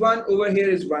here is 1, over here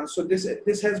is 1. So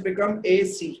this has become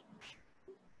AC.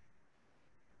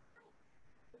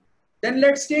 Then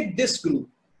let's take this group.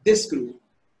 This group.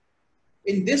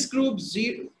 In this group,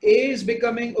 A is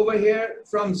becoming over here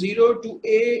from 0 to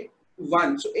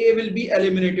A1. So A will be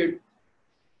eliminated.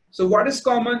 So what is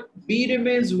common? B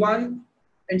remains 1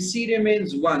 and C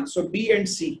remains 1. So B and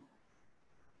C.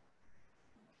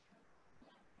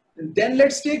 And then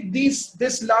let's take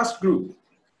this last group.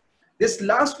 This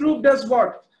last group does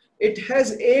what? It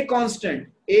has A constant.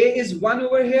 A is 1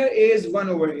 over here, A is 1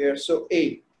 over here. So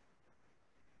A.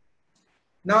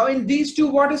 Now in these two,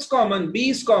 what is common?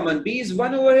 B is common. B is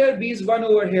 1 over here, B is 1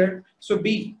 over here. So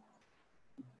B.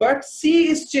 But C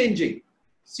is changing.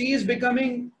 C is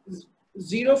becoming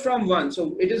 0 from 1.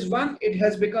 So it is 1, it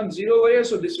has become 0 over here.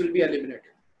 So this will be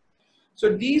eliminated.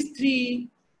 So these three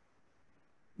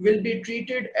will be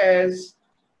treated as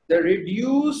the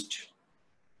reduced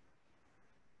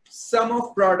sum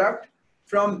of product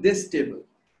from this table.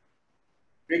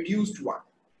 Reduced one.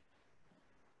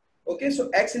 Okay, so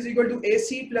X is equal to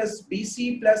AC plus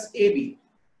BC plus AB.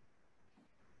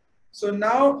 So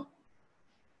now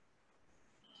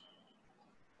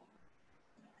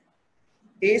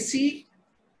AC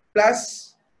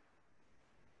plus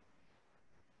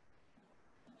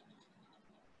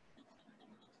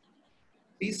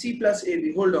BC plus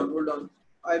AB. Hold on.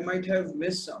 I might have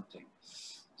missed something.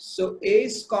 So A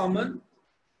is common,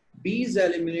 B is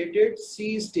eliminated,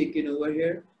 C is taken over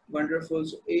here. Wonderful.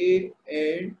 So A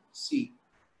and C.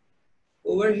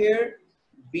 Over here,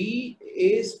 B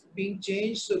is being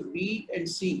changed, so B and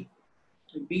C.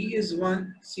 B is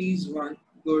 1, C is 1,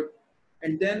 good.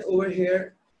 And then over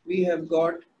here we have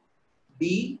got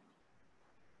B,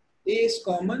 A is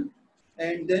common,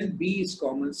 and then B is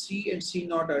common. C and C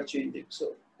naught are changing.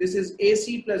 So this is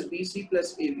AC plus BC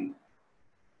plus AB.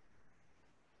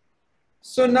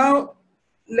 So now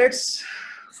let's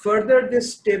further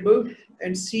this table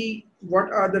and see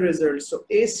what are the results. So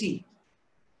AC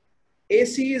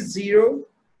is 0,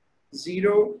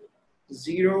 0,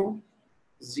 0,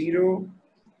 0,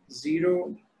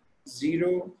 0,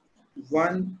 0,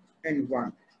 1, and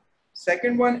 1.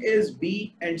 Second one is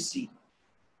B and C.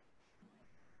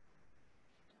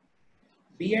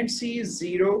 B and C is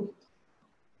 0,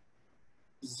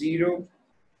 0,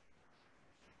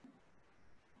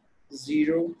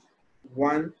 0,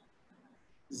 1,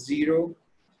 0,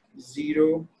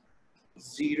 0,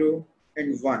 0,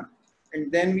 and 1.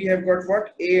 And then we have got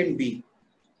what? A and B.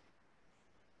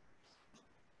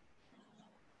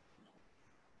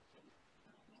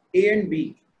 A and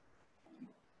B.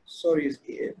 Sorry, is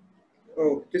A.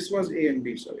 Oh, this was A and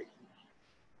B, sorry.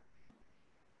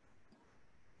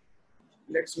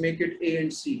 Let's make it A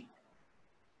and C.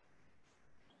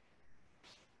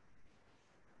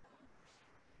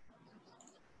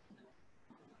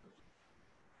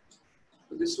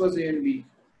 So this was A and B.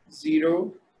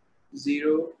 0,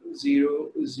 0, 0,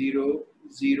 0,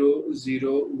 0,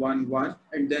 0, 1, 1.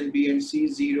 And then B and C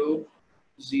 0,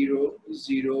 0,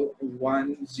 0,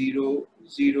 1, 0,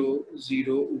 0,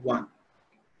 0, 1.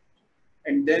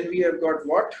 And then we have got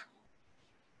what?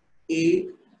 A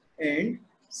and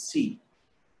C.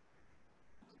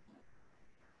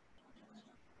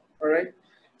 All right.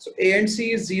 So A and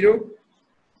C is 0,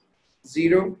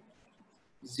 0,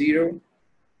 0,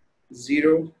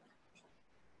 0,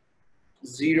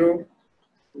 0,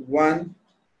 1,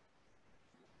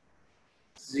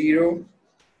 0,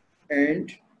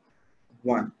 and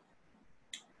 1.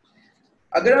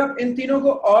 अगर आप इन तीनों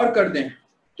को और कर दें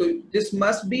तो this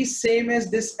must be same as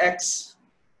this x.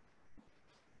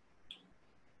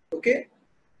 Okay,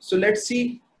 so let's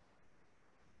see.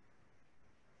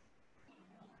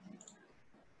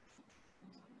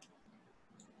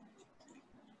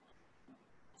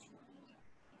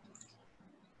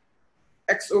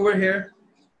 X over here.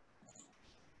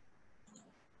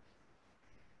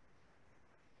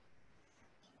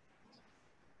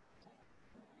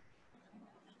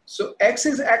 So X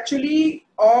is actually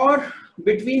or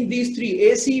between these three,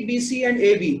 AC, BC, and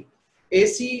AB.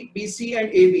 AC, BC, and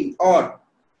AB, or.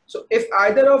 So if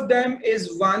either of them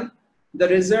is 1, the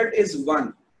result is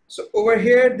 1. So over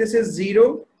here, this is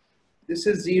 0, this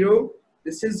is 0,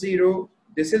 this is 0,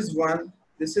 this is 1,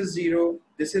 this is 0,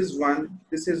 this is 1,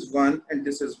 this is 1, and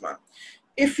this is 1.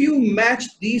 If you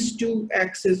match these two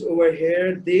X's over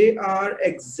here, they are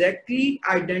exactly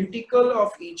identical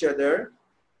of each other.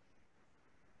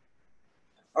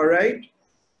 All right,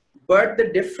 but the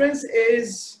difference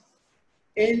is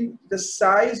in the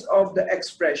size of the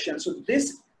expression. So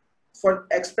this for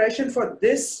expression for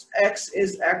this X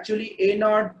is actually A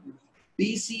naught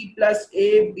BC plus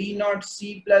A B naught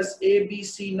C plus A B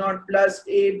C naught plus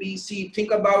A B C.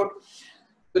 Think about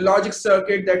the logic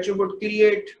circuit that you would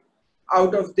create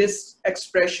out of this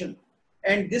expression.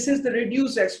 And this is the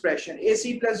reduced expression,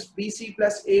 AC plus BC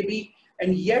plus AB,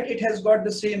 and yet it has got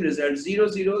the same result, 0,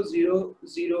 0, 0,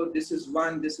 0, this is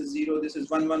 1, this is 0, this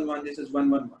is 1, 1, 1, this is 1,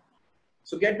 1, 1.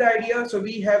 So get the idea. So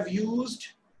we have used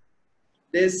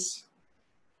this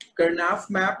Karnaugh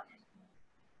map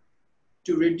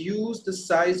to reduce the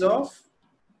size of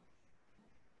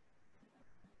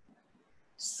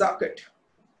circuit,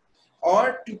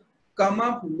 or to come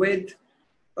up with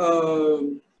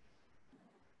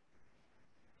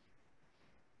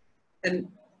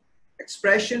an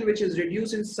expression which is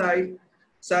reduced in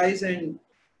size and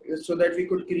so that we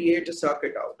could create a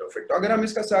circuit out of it. तो अगर हम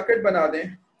इसका circuit बना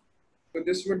दें, तो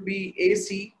this would be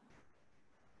AC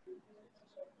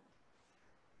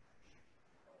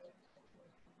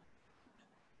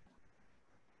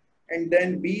and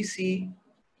then BC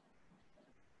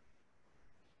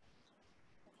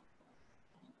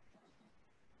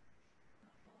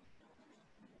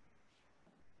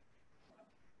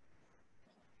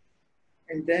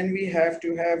and then we have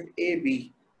to have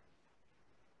AB.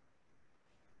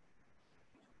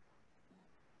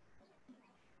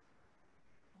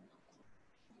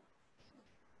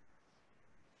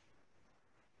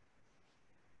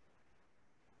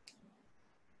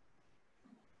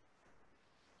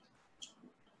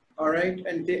 All right,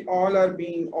 and they all are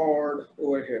being ORed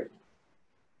over here.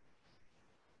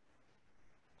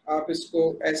 आप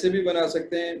इसको ऐसे भी बना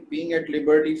सकते हैं, being at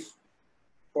liberty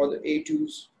for the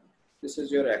A2s. This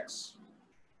is your X.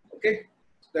 Okay,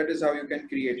 that is how you can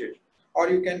create it. Or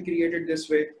you can create it this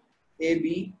way: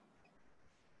 AB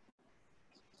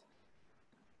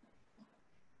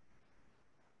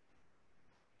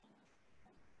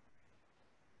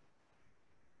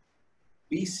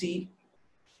BC,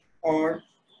 or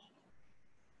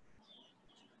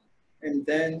and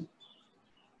then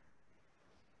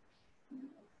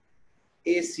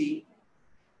AC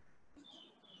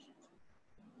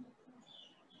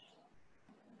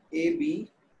AB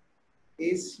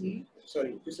AC,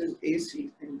 sorry, this is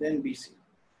AC and then BC.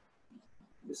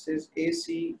 This is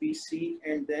AC BC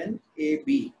and then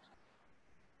AB.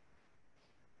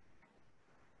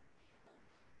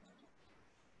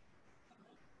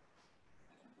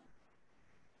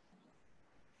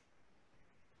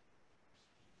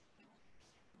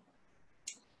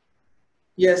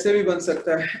 ये ऐसे भी बन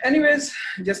सकता है. Anyways,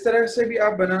 जिस तरह से भी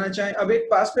आप बनाना चाहें. अब एक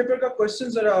पास पेपर का क्वेश्चन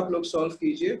जरा आप लोग सॉल्व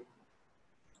कीजिए.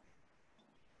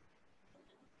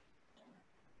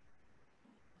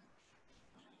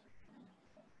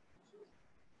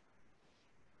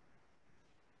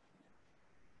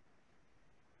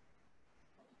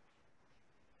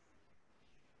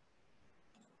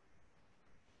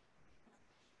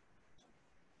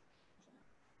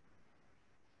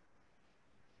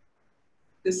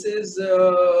 This is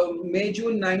May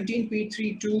June 19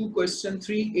 P32 question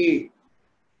 3A.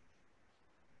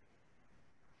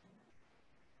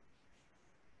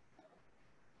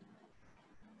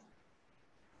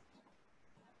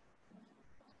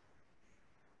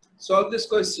 Solve this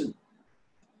question.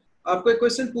 आपको एक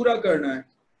क्वेश्चन पूरा करना है.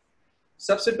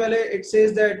 सबसे पहले it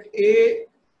says that a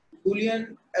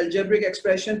Boolean algebraic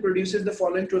expression produces the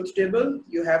following truth table.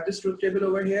 You have this truth table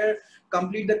over here.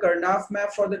 Complete the Karnaugh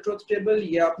map for the truth table.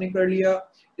 ये आपने कर लिया.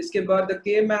 इसके बाद the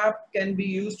K map can be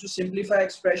used to simplify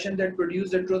expression that produce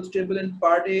the truth table in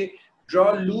part A.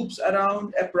 Draw loops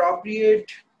around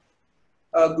appropriate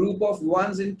group of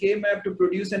ones in K map to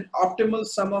produce an optimal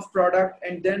sum of product,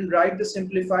 and then write the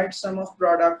simplified sum of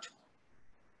product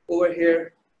over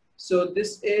here. So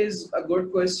this is a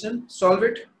good question. Solve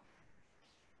it.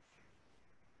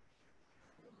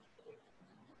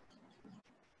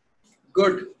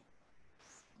 Good.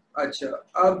 अच्छा,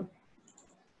 अब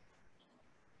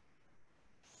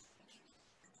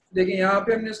देखिए यहाँ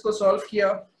पे हमने इसको solve किया.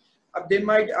 अब they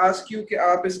might ask you कि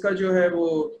आप इसका जो है वो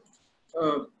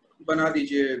बना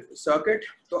दीजिए सर्किट.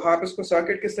 तो आप इसको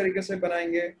सर्किट किस तरीके से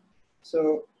बनाएंगे?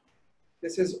 So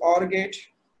this is OR gate.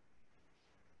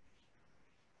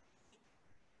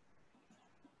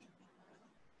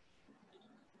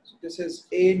 So this is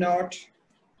A naught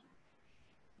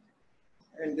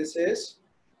and this is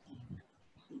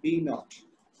B naught.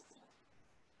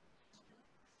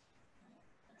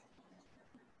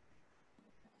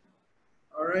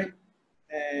 All right,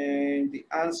 and the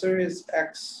answer is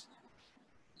X.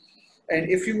 And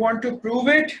if you want to prove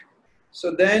it,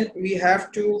 so then we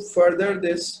have to further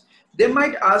this. They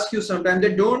might ask you sometime,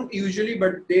 they don't usually,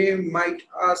 but they might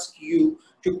ask you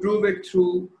to prove it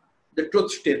through the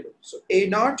truth table. So A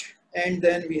naught, and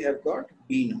then we have got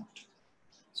B naught.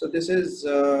 So this is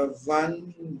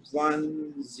 1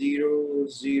 1 0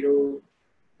 0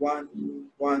 1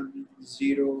 1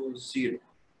 0 0,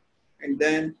 and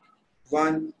then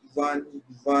 1 1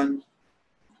 1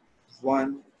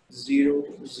 1 0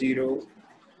 0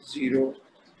 0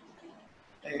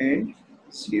 and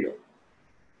 0.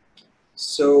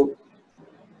 So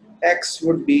X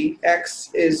would be,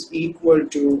 X is equal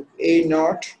to A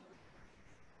naught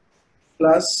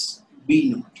plus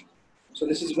B naught. So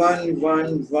this is 1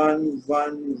 1 1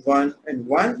 1 1 and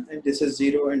 1, and this is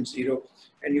 0 and 0,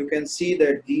 and you can see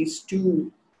that these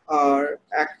two are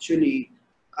actually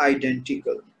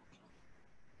identical.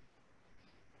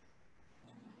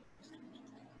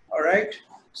 All right,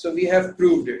 so we have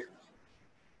proved it.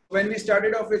 When we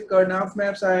started off with Karnaugh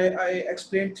Maps, I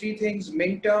explained three things.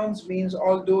 Min terms means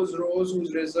all those rows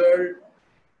whose result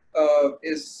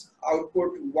is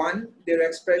output 1. Their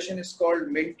expression is called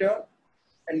min term.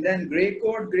 And then gray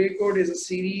code is a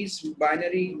series,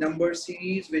 binary number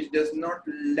series, which does not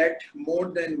let more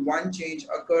than one change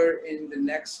occur in the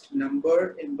next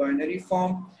number in binary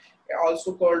form.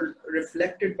 Also called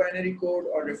reflected binary code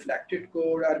or reflected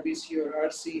code, RBC or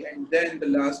RC. And then the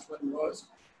last one was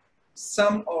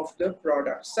sum of the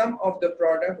product. Sum of the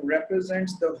product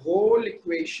represents the whole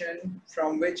equation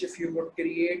from which, if you would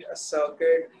create a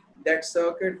circuit, that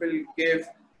circuit will give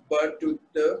birth to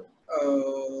the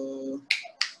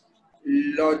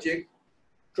logic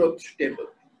truth table.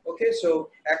 Okay, so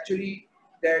actually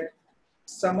that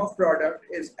sum of product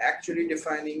is actually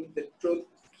defining the truth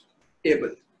table.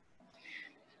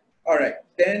 All right,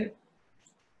 then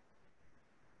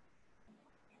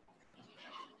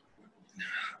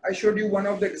I showed you one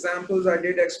of the examples I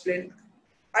did explain.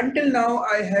 Until now,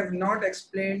 I have not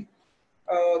explained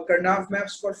Karnaugh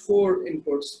Maps for 4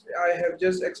 inputs. I have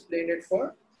just explained it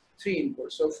for 3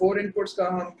 inputs. So 4 inputs का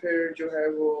हम फिर जो है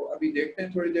वो अभी देखते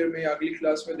हैं, थोड़ी देर में अगली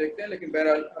क्लास में देखते हैं, लेकिन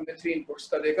बहरहाल हमने 3 inputs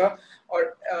का देखा.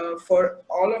 और for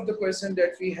all of the questions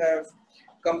that we have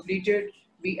completed,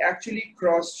 we actually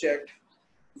cross-checked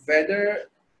whether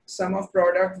sum of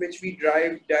product which we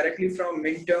derive directly from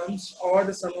minterms or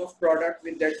the sum of product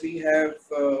that we have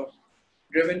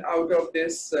driven out of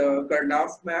this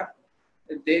Karnaugh map,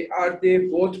 they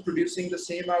both producing the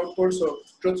same output. So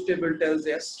truth table tells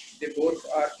yes, they both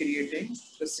are creating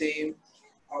the same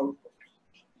output.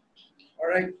 All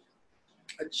right.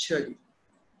 Achha.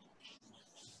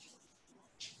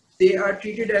 They are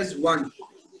treated as one.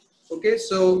 Okay,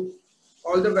 so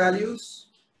all the values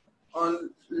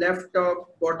on left,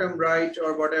 top, bottom, right,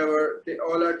 or whatever, they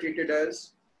all are treated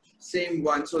as same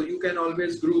one. So you can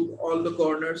always group all the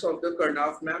corners of the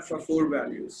Karnaugh map for 4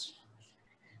 values.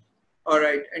 All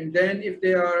right, and then if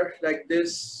they are like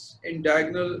this in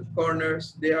diagonal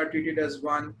corners, they are treated as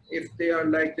 1. If they are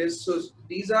like this, so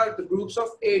these are the groups of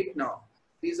 8 now.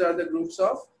 These are the groups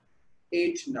of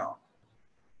 8 now.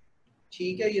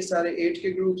 ठीक है, ये सारे 8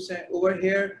 के groups हैं. Over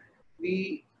here,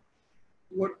 we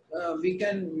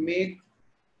can make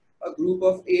a group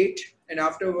of 8, and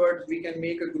afterwards we can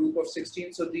make a group of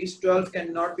 16. So these 12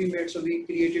 cannot be made, so we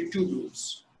created 2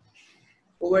 groups.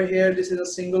 Over here, this is a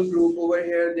single group. Over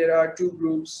here, there are 2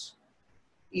 groups,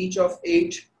 each of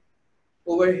 8.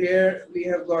 Over here, we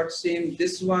have got same.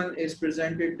 This one is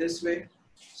presented this way.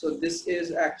 So this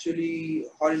is actually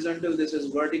horizontal, this is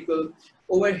vertical.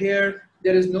 Over here,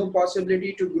 there is no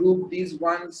possibility to group these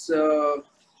ones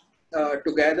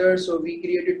together. So we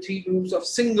created 3 groups of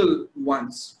single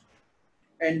ones.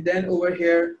 And then over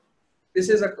here, this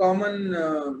is a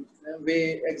common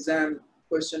way exam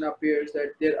question appears,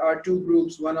 that there are 2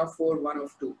 groups, one of 4, one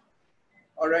of 2.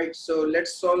 All right, so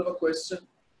let's solve a question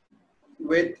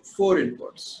with 4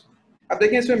 inputs. अब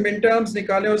देखें इसमें मिन terms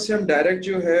निकालें, उससे हम direct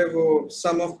जो है वो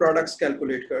सम ऑफ प्रोडक्ट्स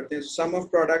कैलकुलेट करते हैं. सम of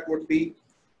product would be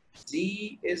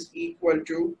Z is equal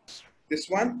to this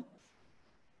one,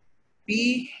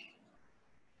 P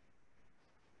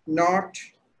naught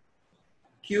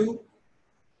Q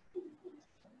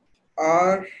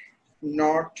R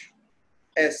naught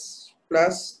S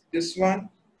plus this one,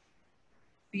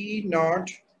 P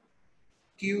naught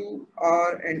Q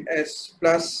R and S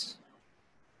plus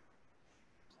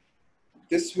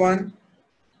this one,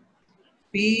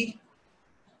 P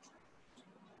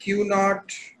Q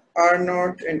naught R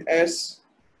naught and S,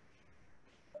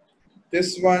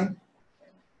 this one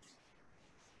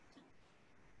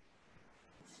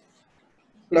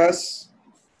plus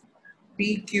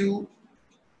PQ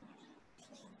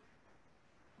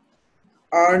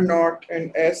R naught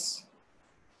and S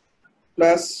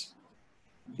plus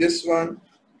this one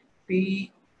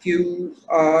PQ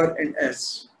R and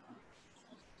S.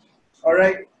 All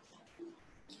right,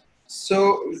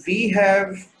 so we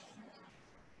have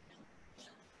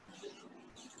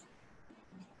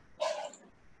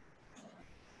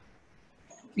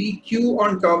PQ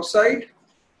on top side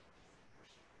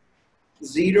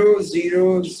 0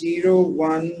 0 0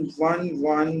 1 1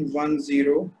 1 1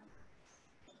 0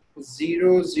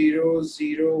 0 0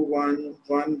 0 1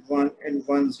 1 1 and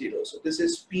 1 0. So this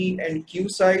is P and Q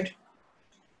side,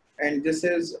 and this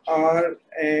is R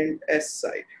and S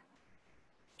side.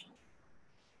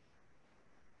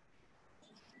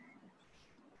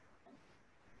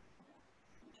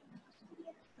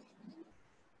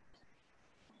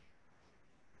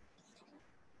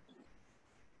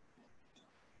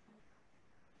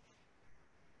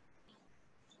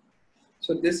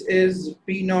 So this is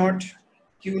P naught,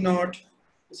 Q naught,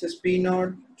 this is P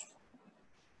naught,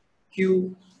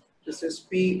 Q, this is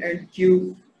P and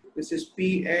Q, this is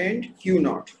P and Q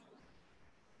naught.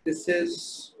 This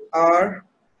is R,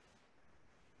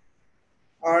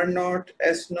 R naught,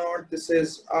 S naught, this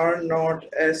is R naught,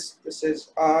 S, this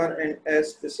is R and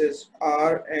S, this is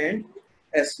R and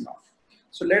S naught.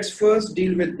 So let's first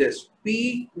deal with this.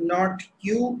 P naught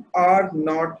Q, R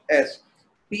naught S.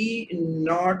 P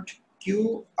naught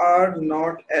Q R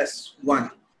naught S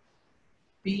 1.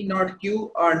 P naught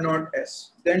Q R naught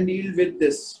S. Then deal with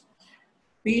this.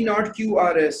 P naught Q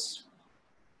R S.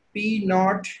 P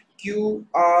naught Q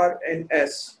R and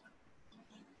S.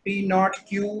 P naught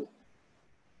Q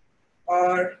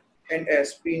R and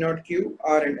S. P naught Q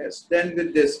R and S. Then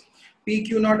with this. P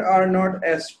Q naught R naught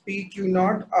S. P Q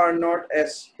naught R naught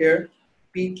S. Here.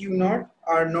 P Q naught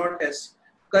R naught S.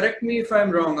 Correct me if I'm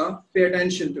wrong. Pay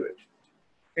attention to it.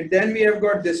 And then we have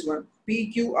got this one,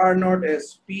 PQ R naught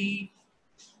S, P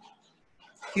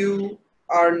Q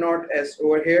R naught S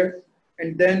over here,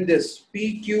 and then this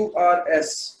P Q R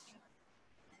S.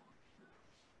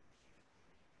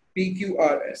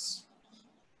 PQRS.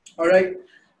 Alright,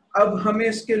 अब हमें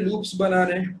इसके loops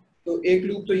बनाने हैं, तो एक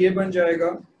loop तो ये बन जाएगा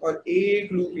और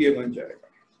एक लूप ये बन जाएगा,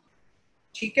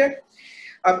 ठीक है।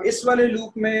 अब इस वाले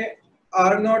लूप में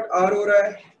R नॉट R हो रहा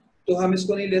है, तो हम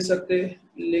इसको नहीं ले सकते,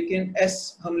 लेकिन S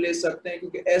हम ले सकते हैं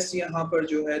क्योंकि S यहाँ पर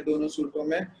जो है दोनों सूरतों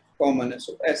में कॉमन है।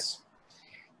 सो S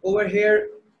over here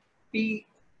P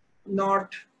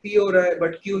not P हो रहा है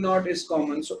but Q not is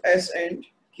common, so S and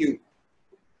Q.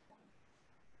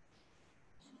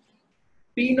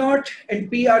 P naught and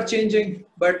P are changing,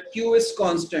 but Q is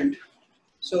constant.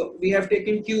 So we have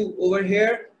taken Q over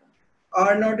here.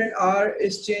 R naught and R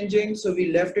is changing, so we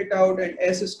left it out, and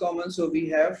S is common, so we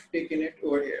have taken it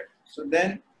over here. So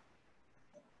then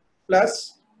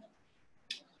plus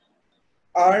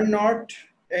R naught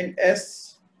and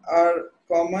S are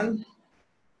common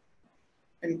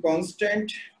and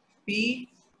constant. P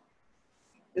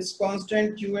is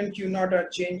constant, Q and Q naught are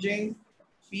changing.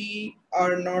 P,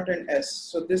 R naught and S.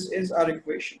 So this is our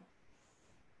equation.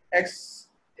 X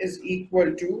is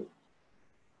equal to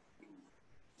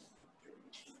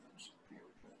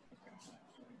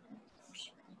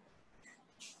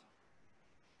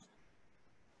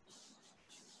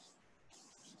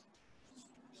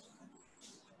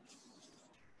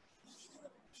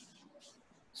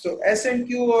so S and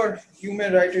Q, or you may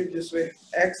write it this way,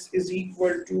 X is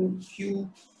equal to Q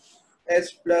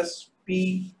S plus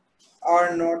P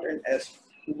R naught and S.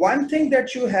 One thing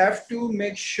that you have to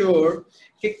make sure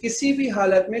कि किसी भी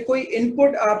हालत में कोई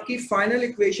input आपकी final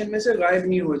equation में से गायब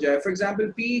नहीं हो जाए. For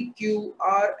example P Q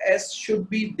R S should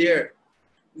be there.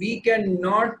 We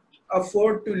cannot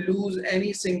afford to lose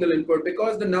any single input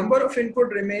because the number of input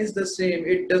remains the same.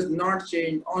 It does not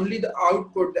change. Only the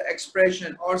output, the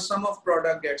expression or sum of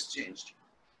product gets changed.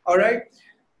 All right.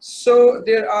 So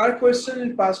there are questions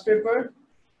in past paper.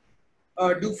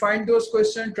 Do find those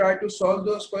questions, try to solve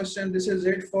those questions. This is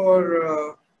it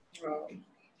for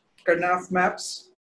Karnaugh Maps.